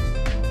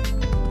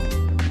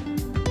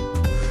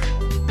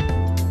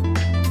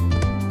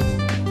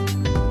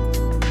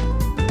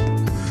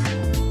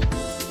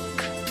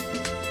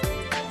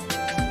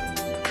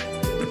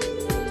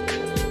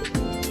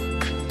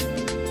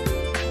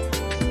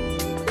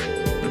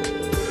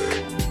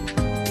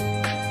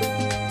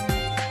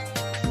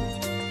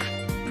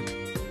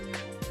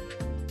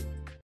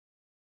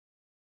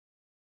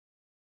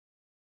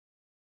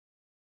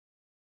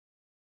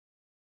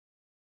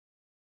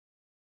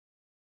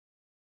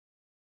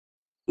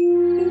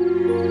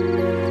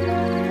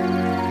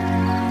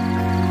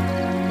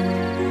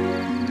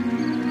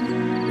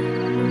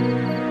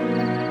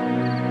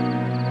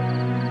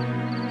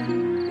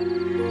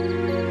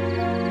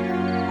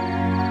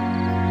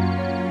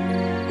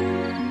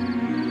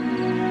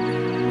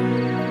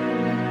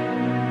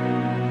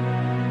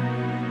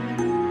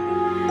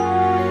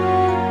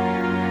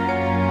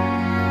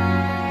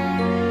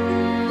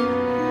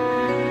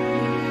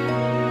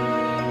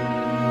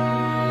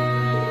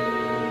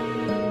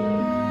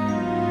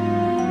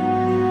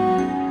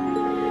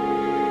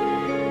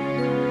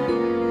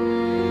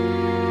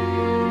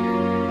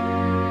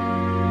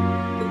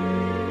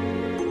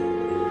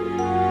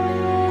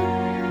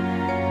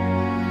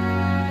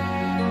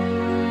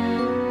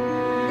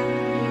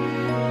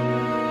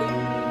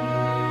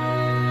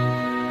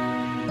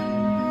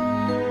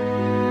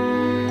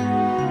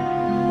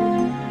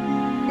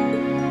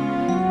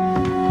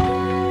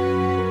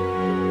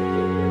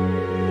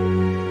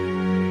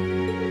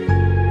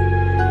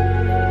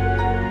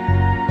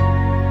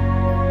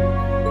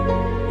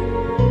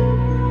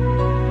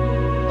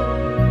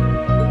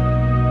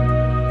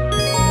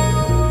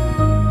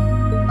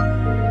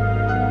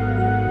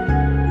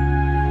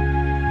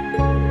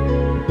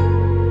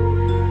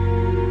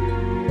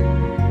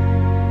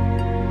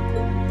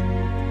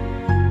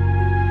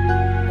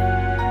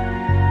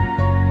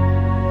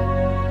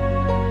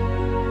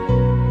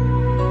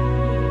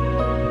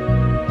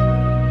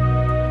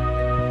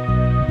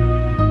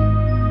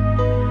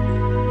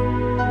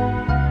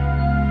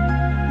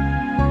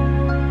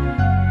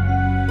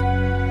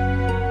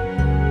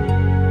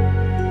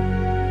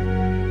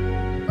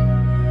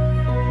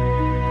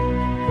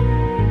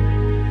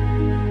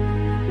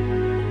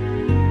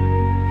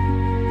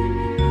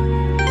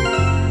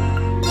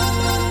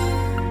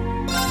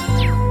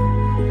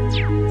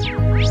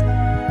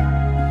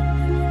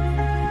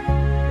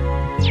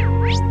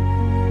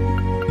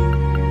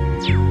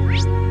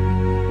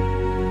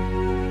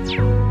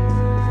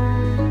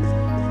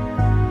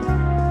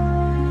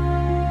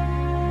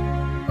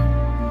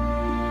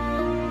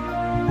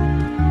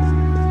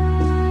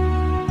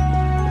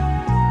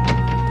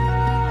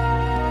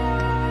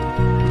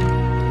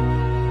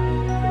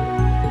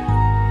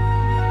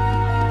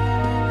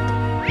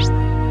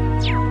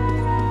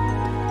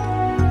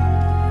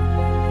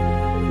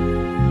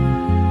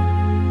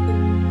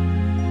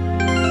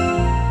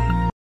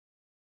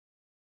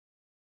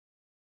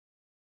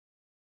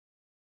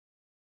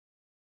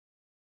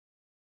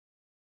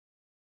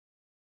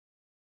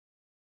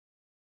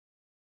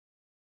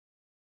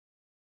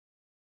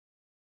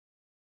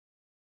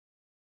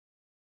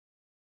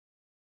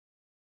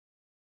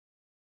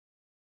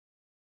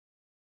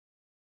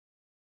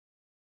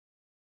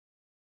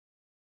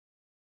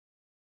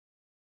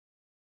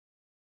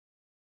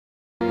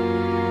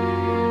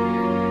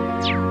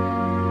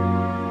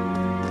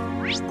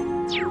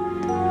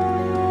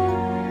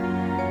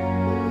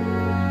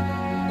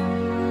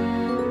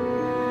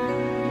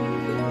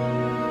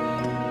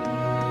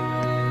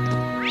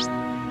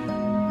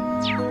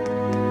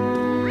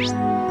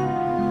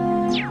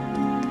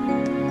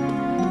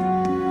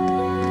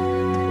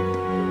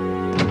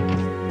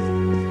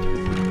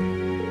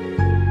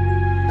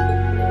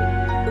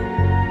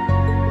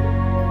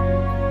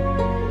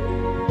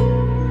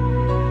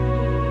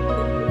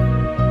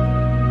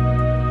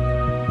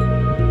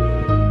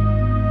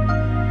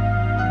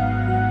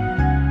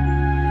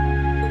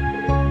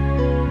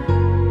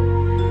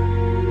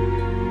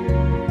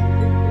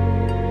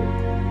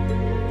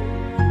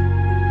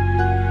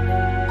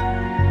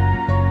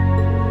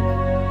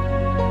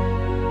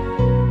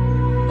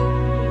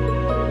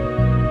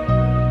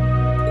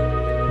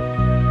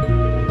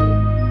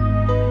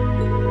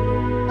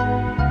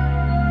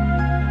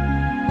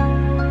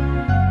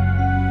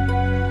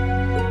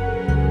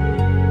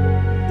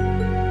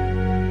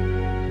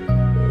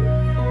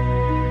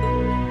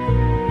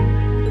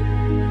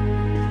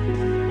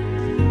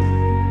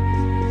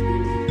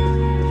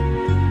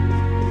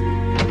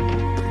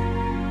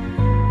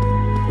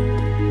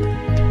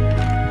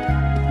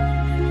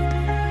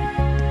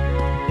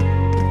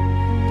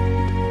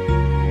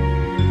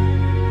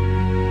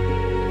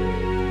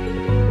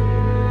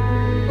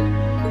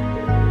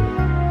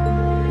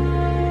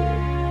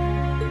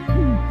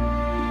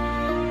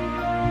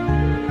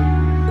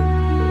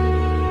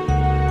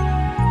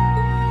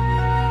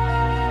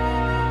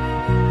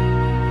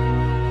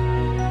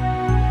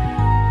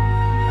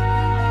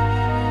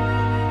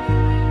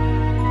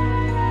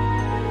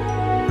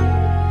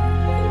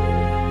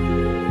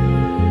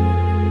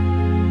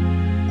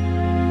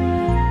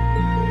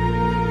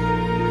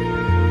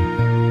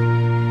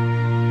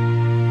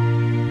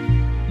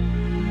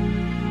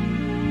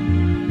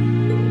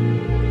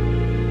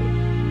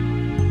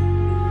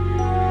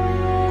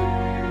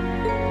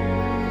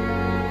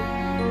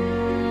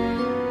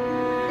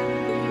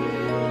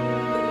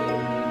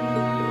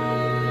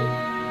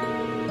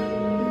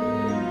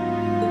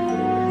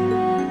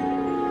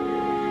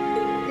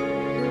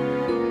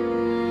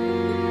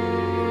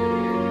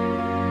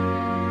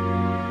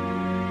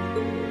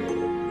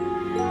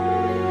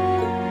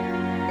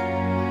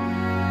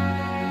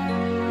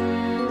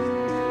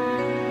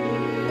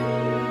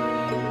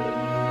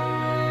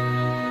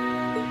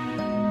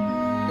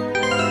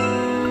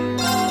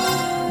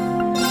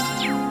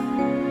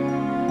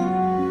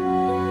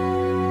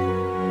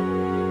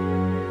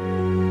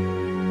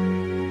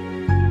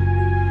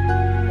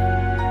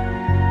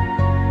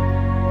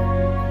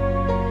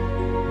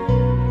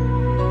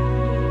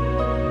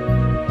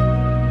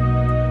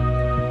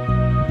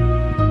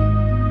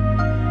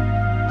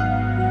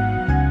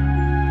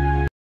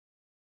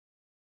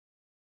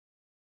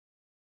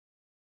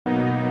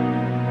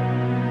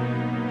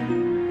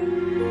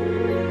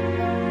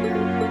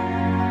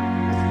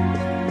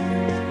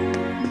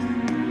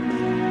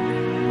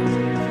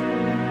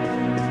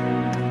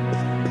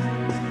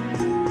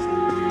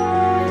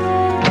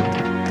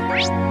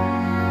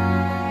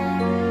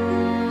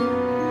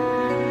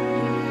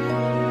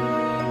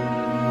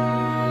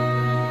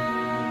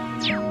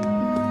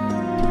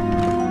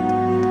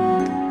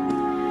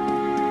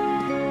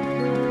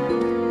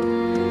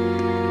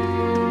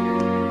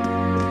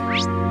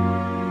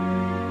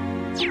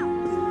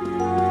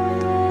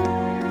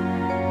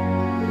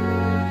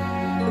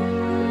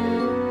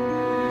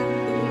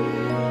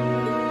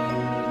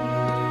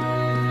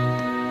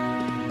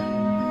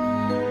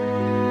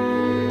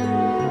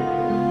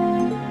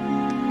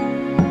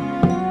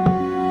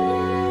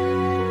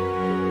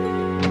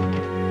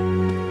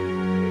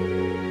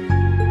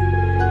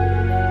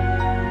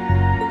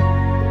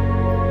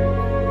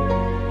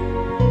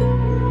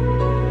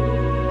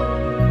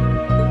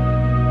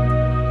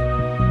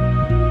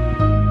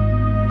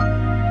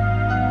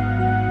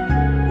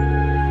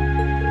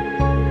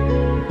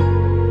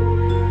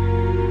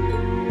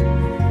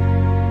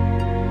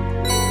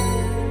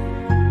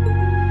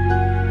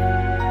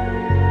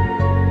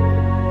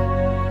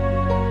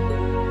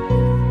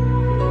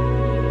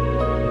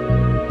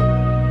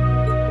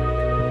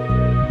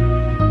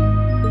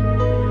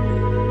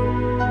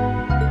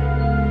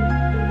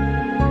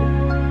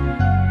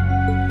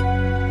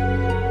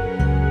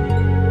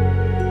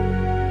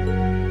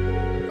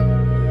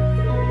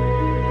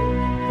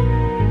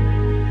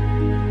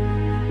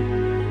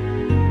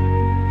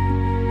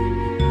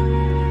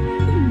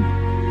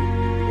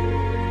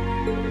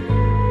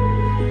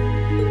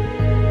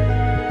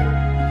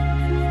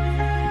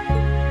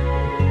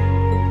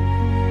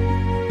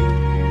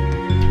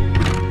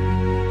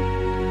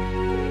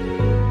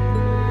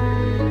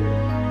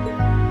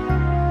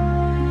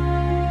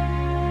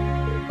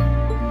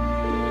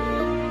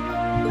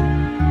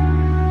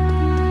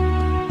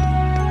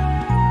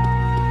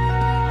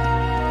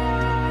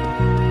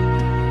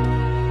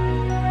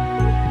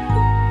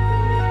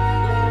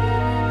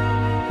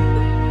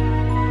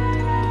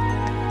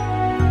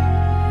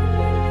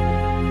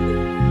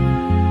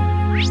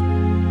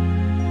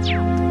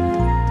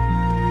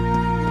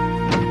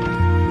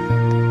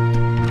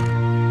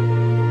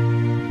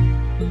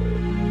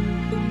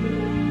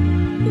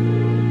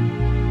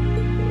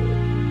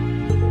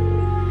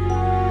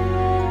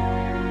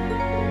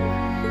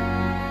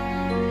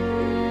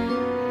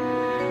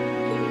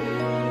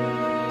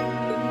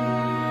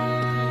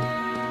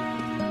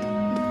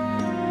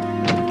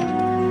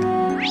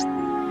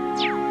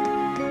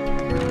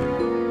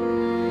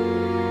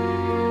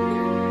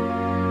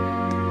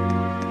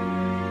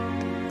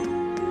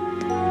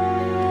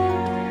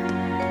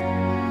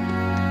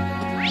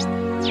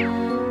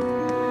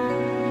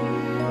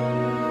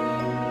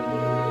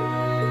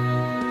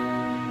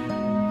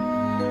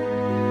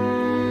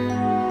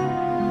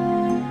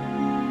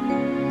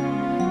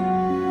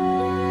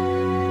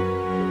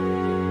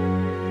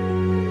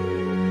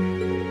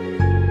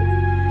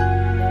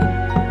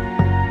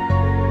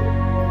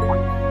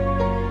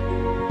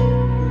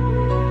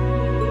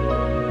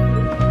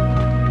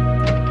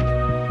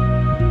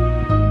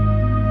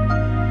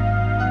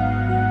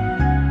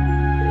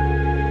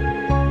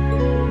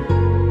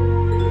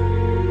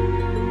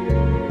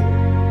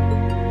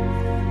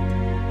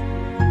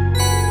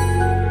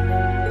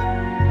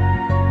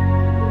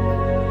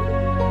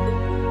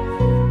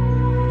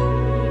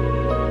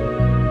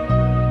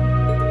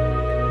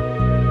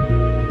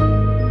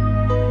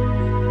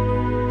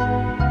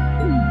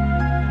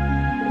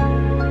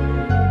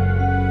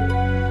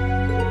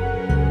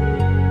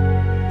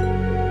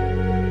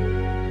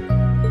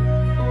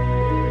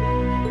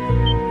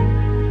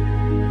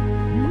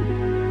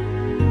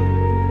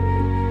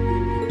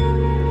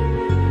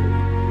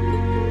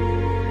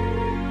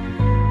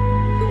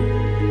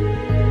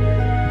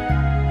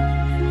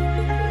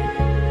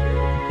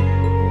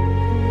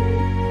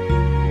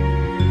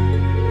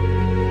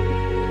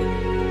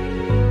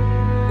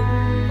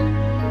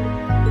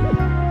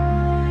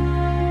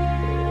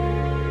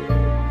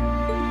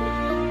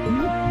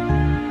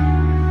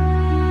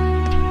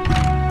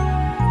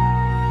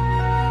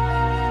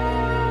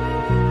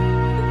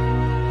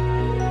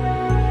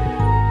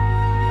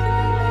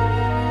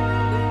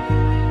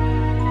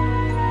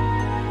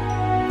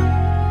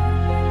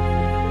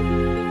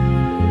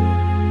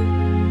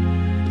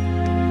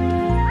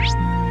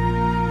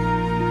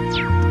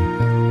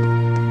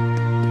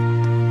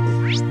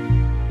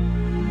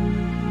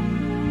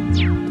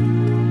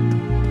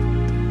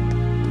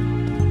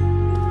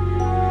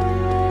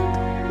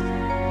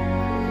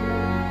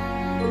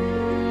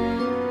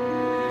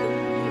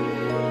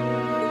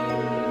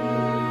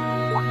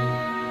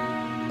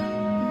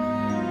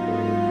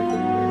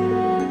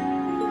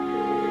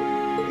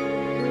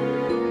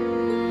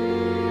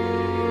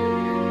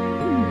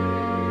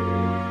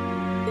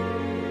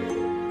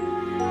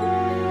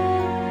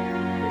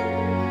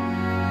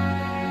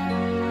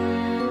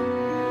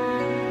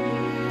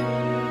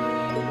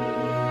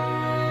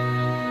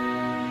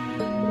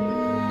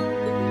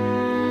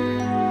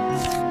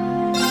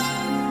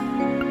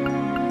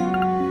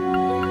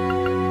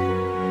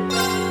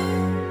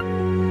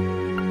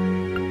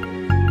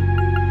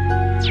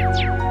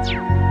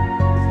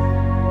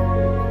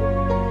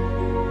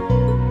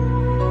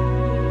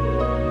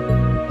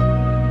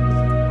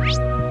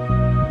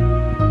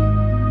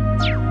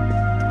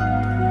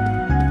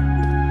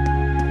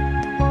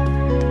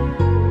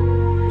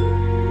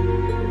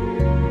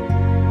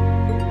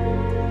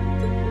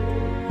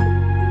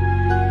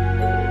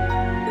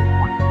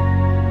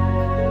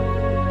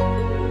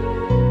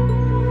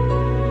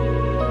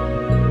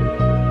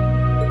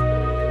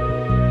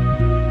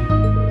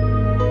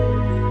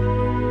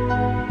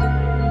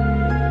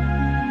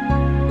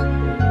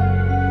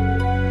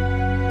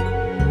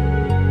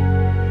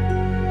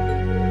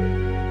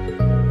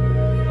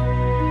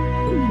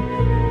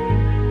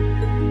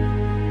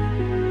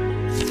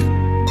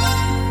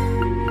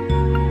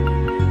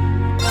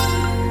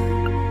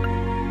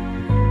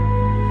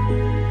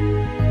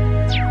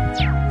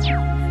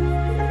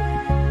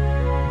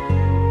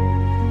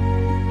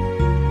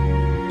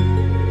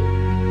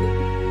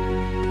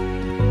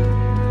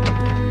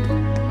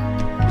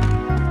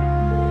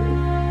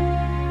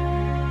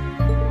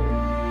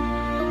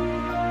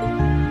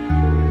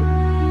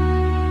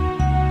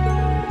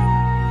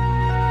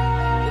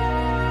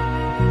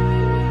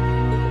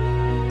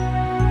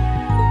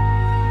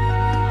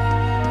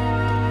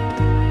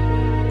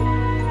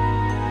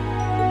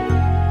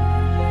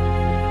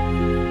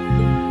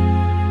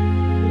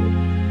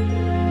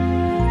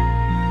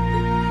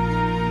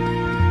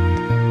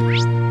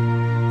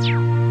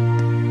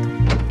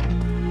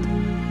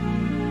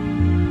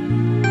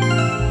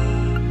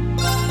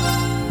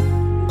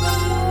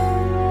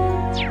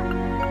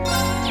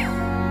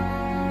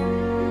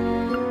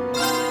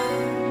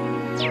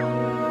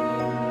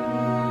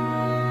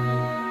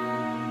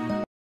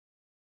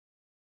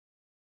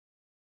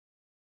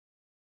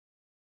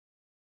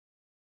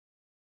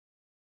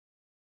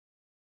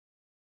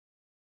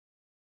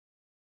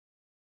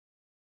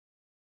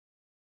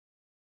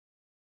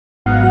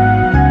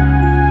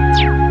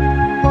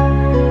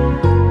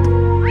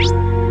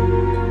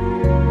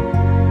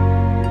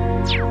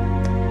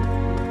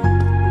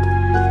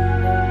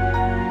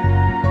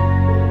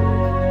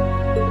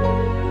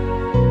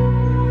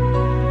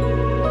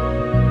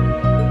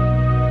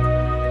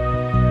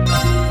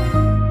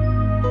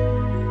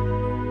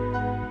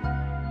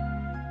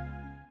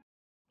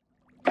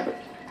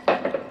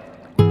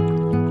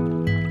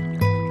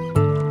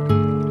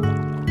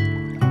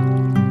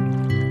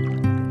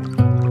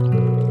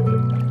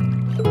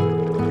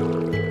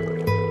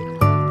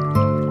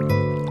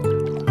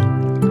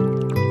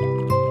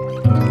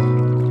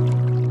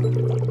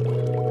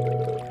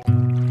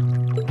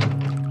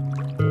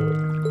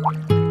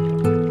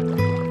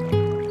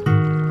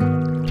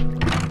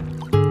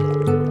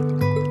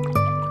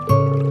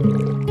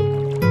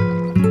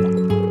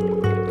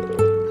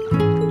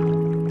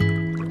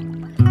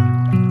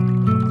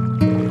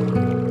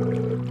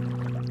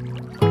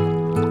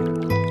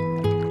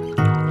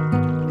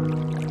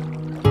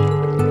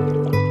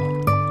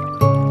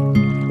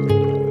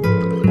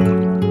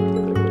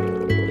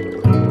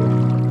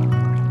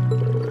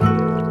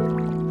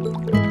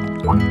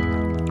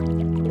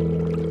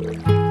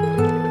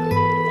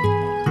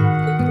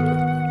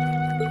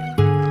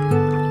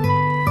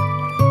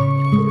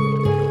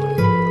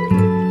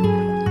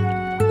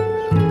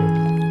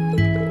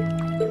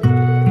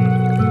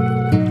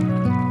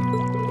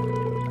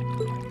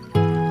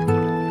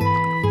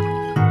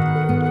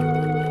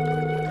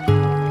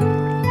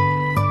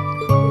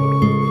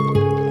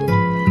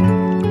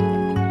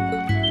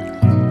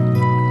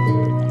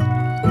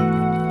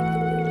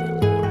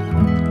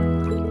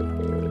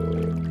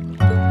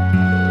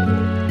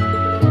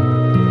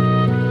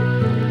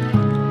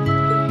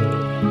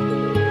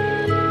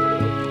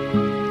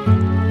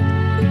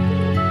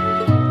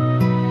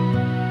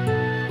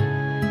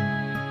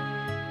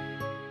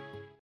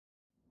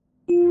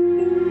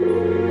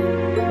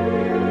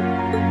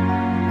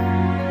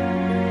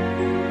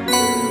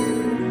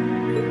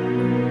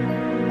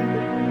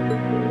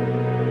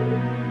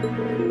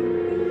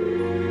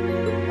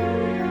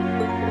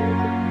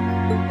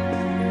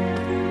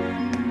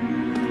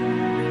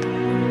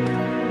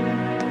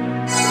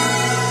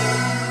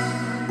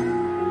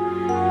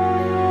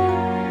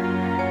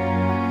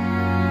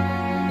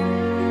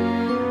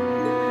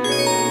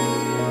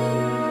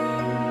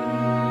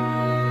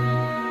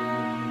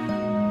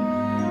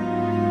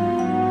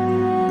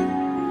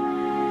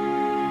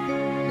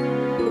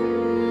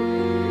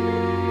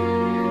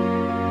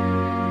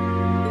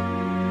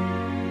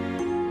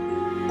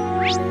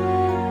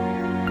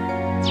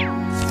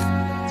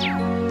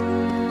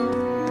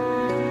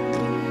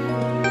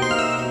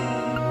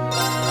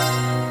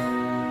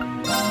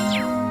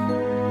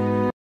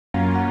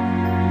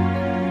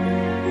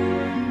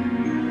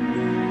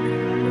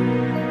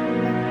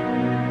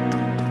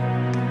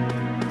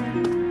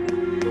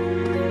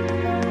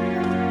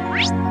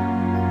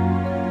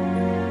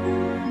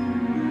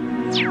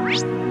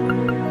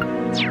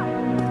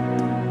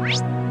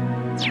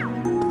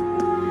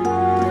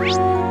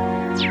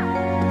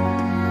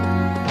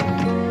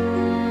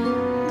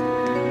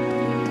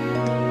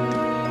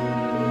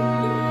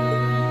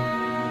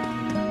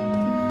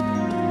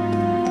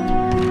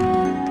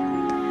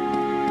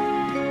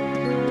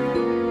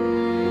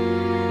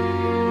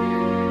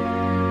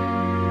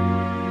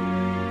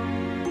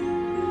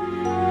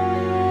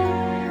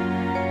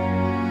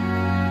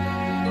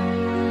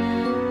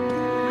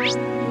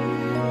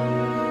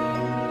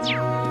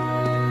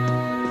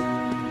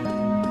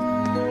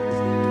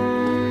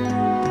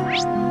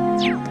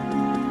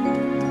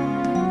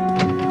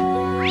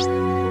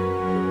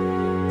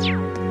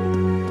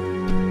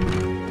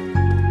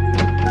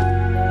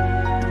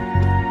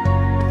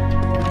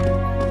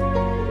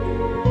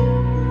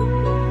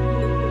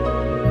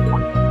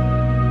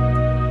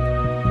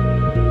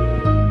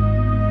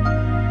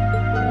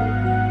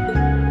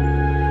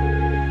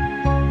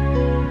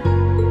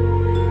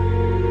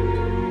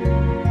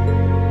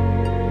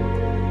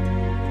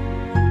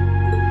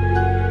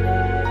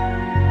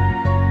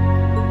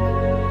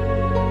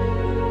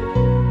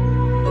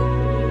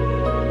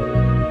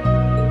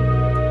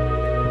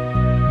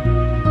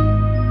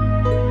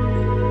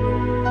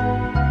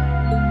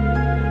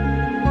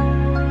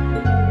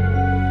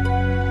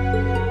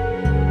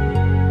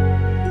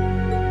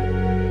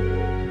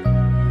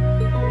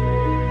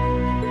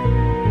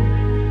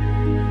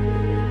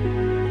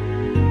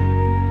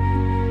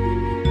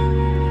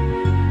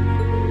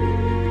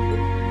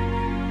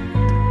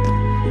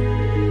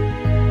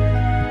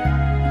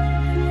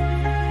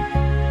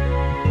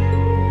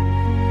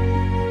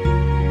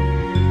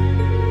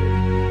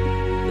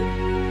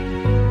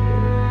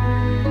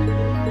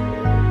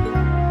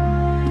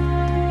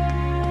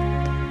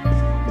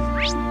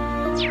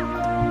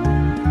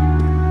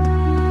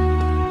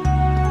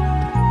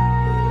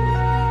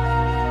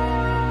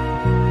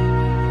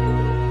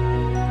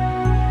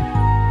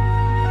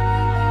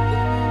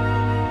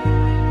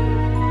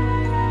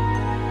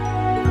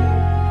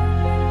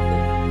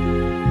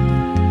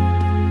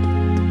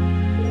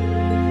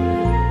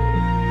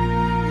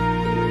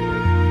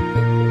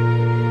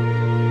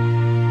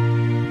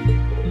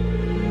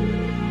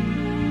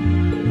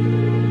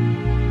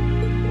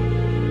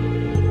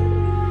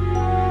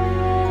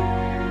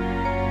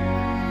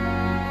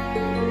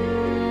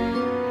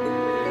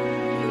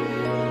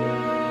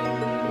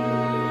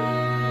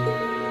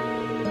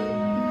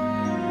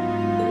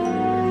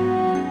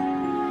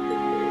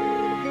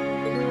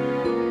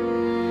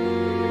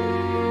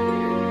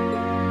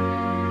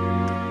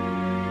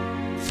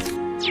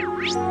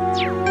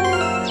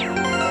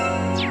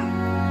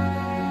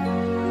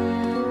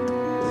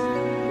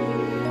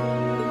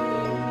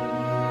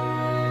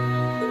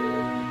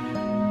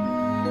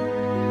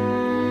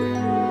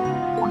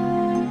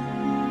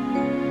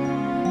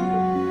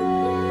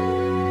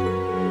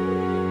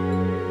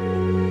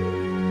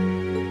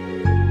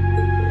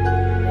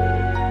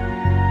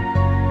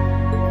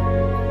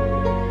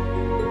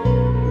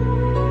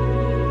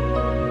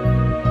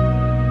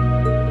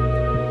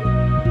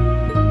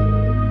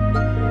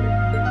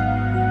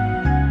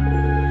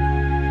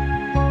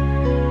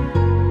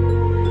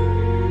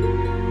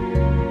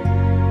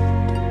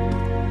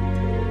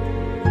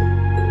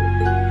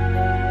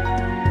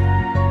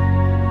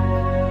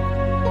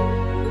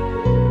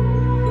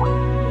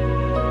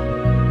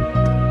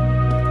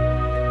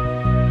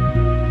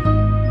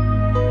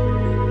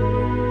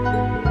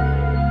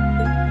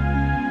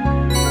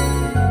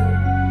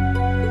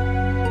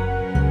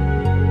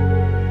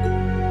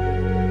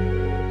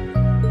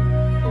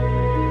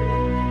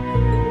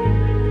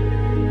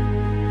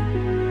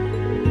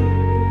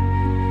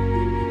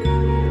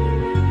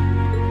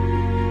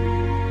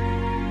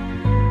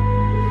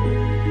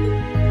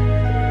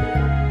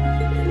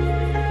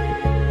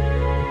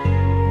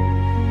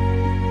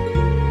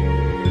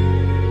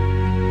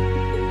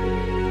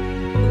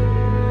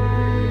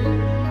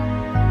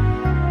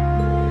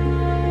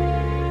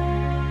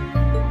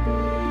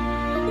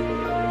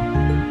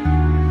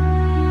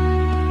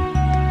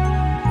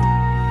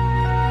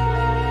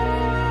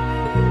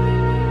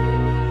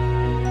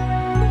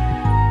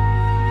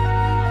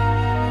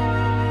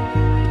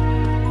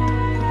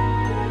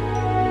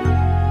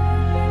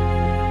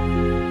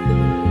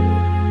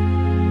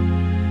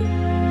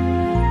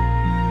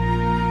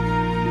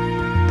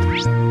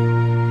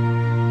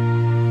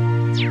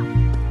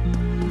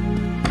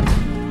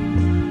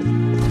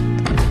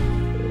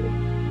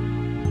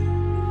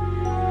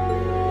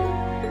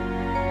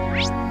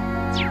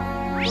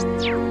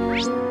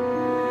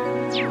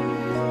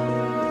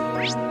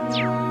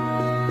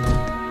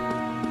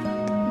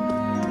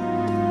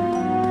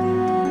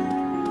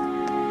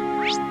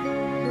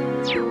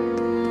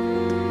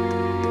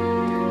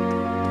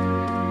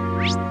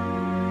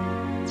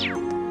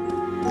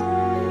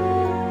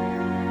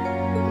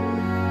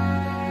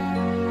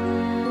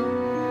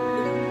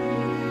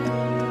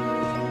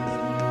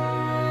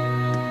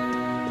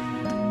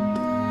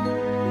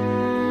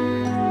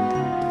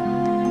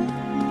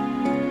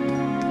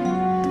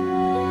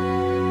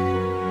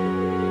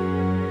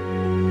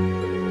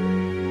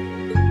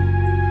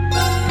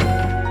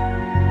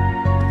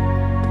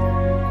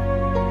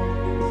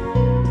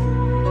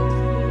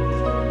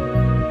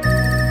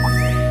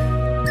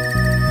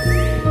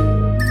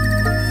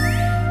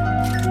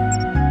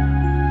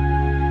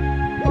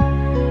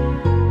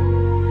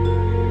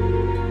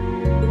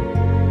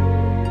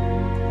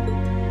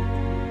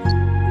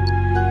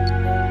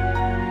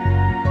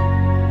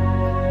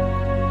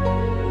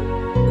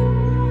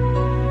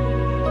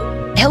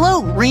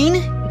 Hello,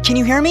 Reen? Can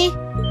you hear me?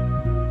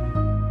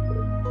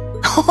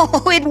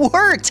 Oh, it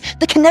worked!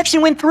 The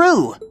connection went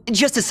through!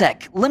 Just a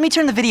sec, let me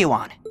turn the video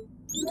on.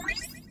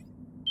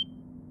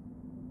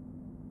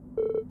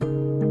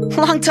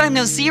 Long time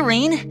no see,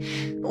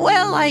 Reen.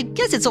 Well, I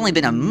guess it's only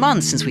been a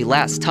month since we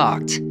last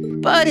talked.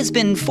 But it's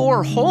been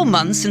 4 whole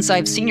months since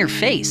I've seen your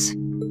face.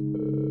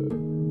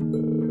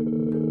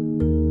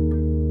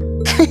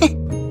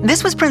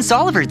 This was Prince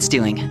Oliver's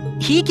doing.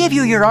 He gave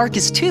you your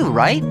Arcus too,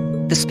 right?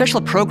 The special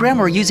program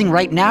we're using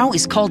right now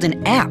is called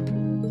an app.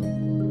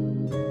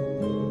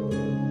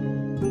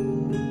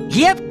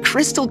 Yep,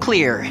 crystal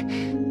clear.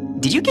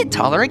 Did you get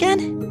taller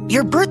again?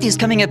 Your birthday's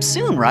coming up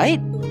soon,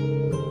 right?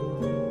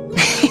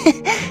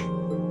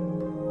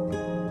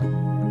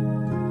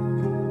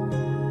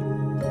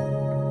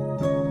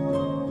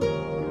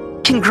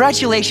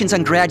 Congratulations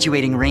on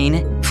graduating,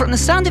 Reen. From the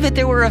sound of it,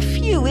 there were a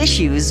few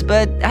issues,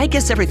 but I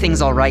guess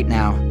everything's all right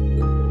now.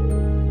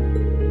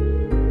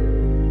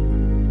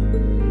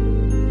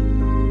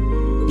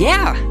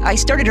 Yeah, I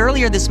started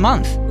earlier this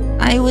month.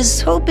 I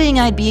was hoping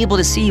I'd be able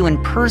to see you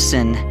in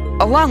person,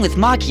 along with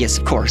Machias,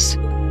 of course.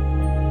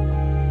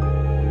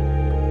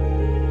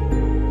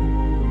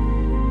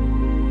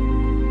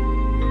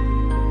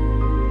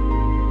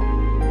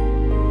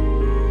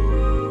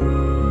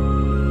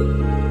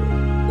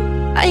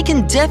 I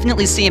can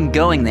definitely see him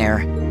going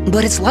there,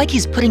 but it's like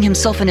he's putting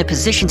himself in a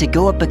position to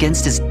go up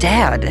against his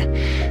dad.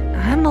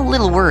 I'm a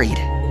little worried.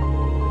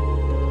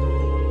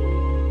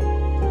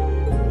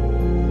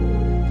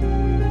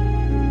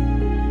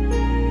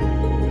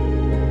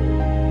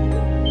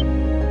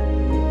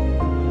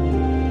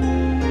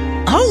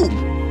 Oh!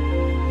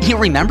 You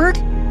remembered?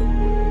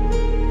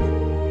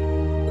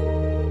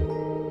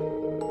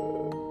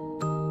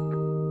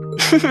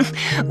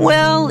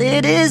 Well,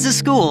 it is a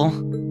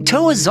school.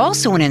 Toa's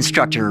also an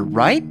instructor,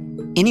 right?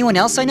 Anyone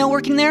else I know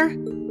working there?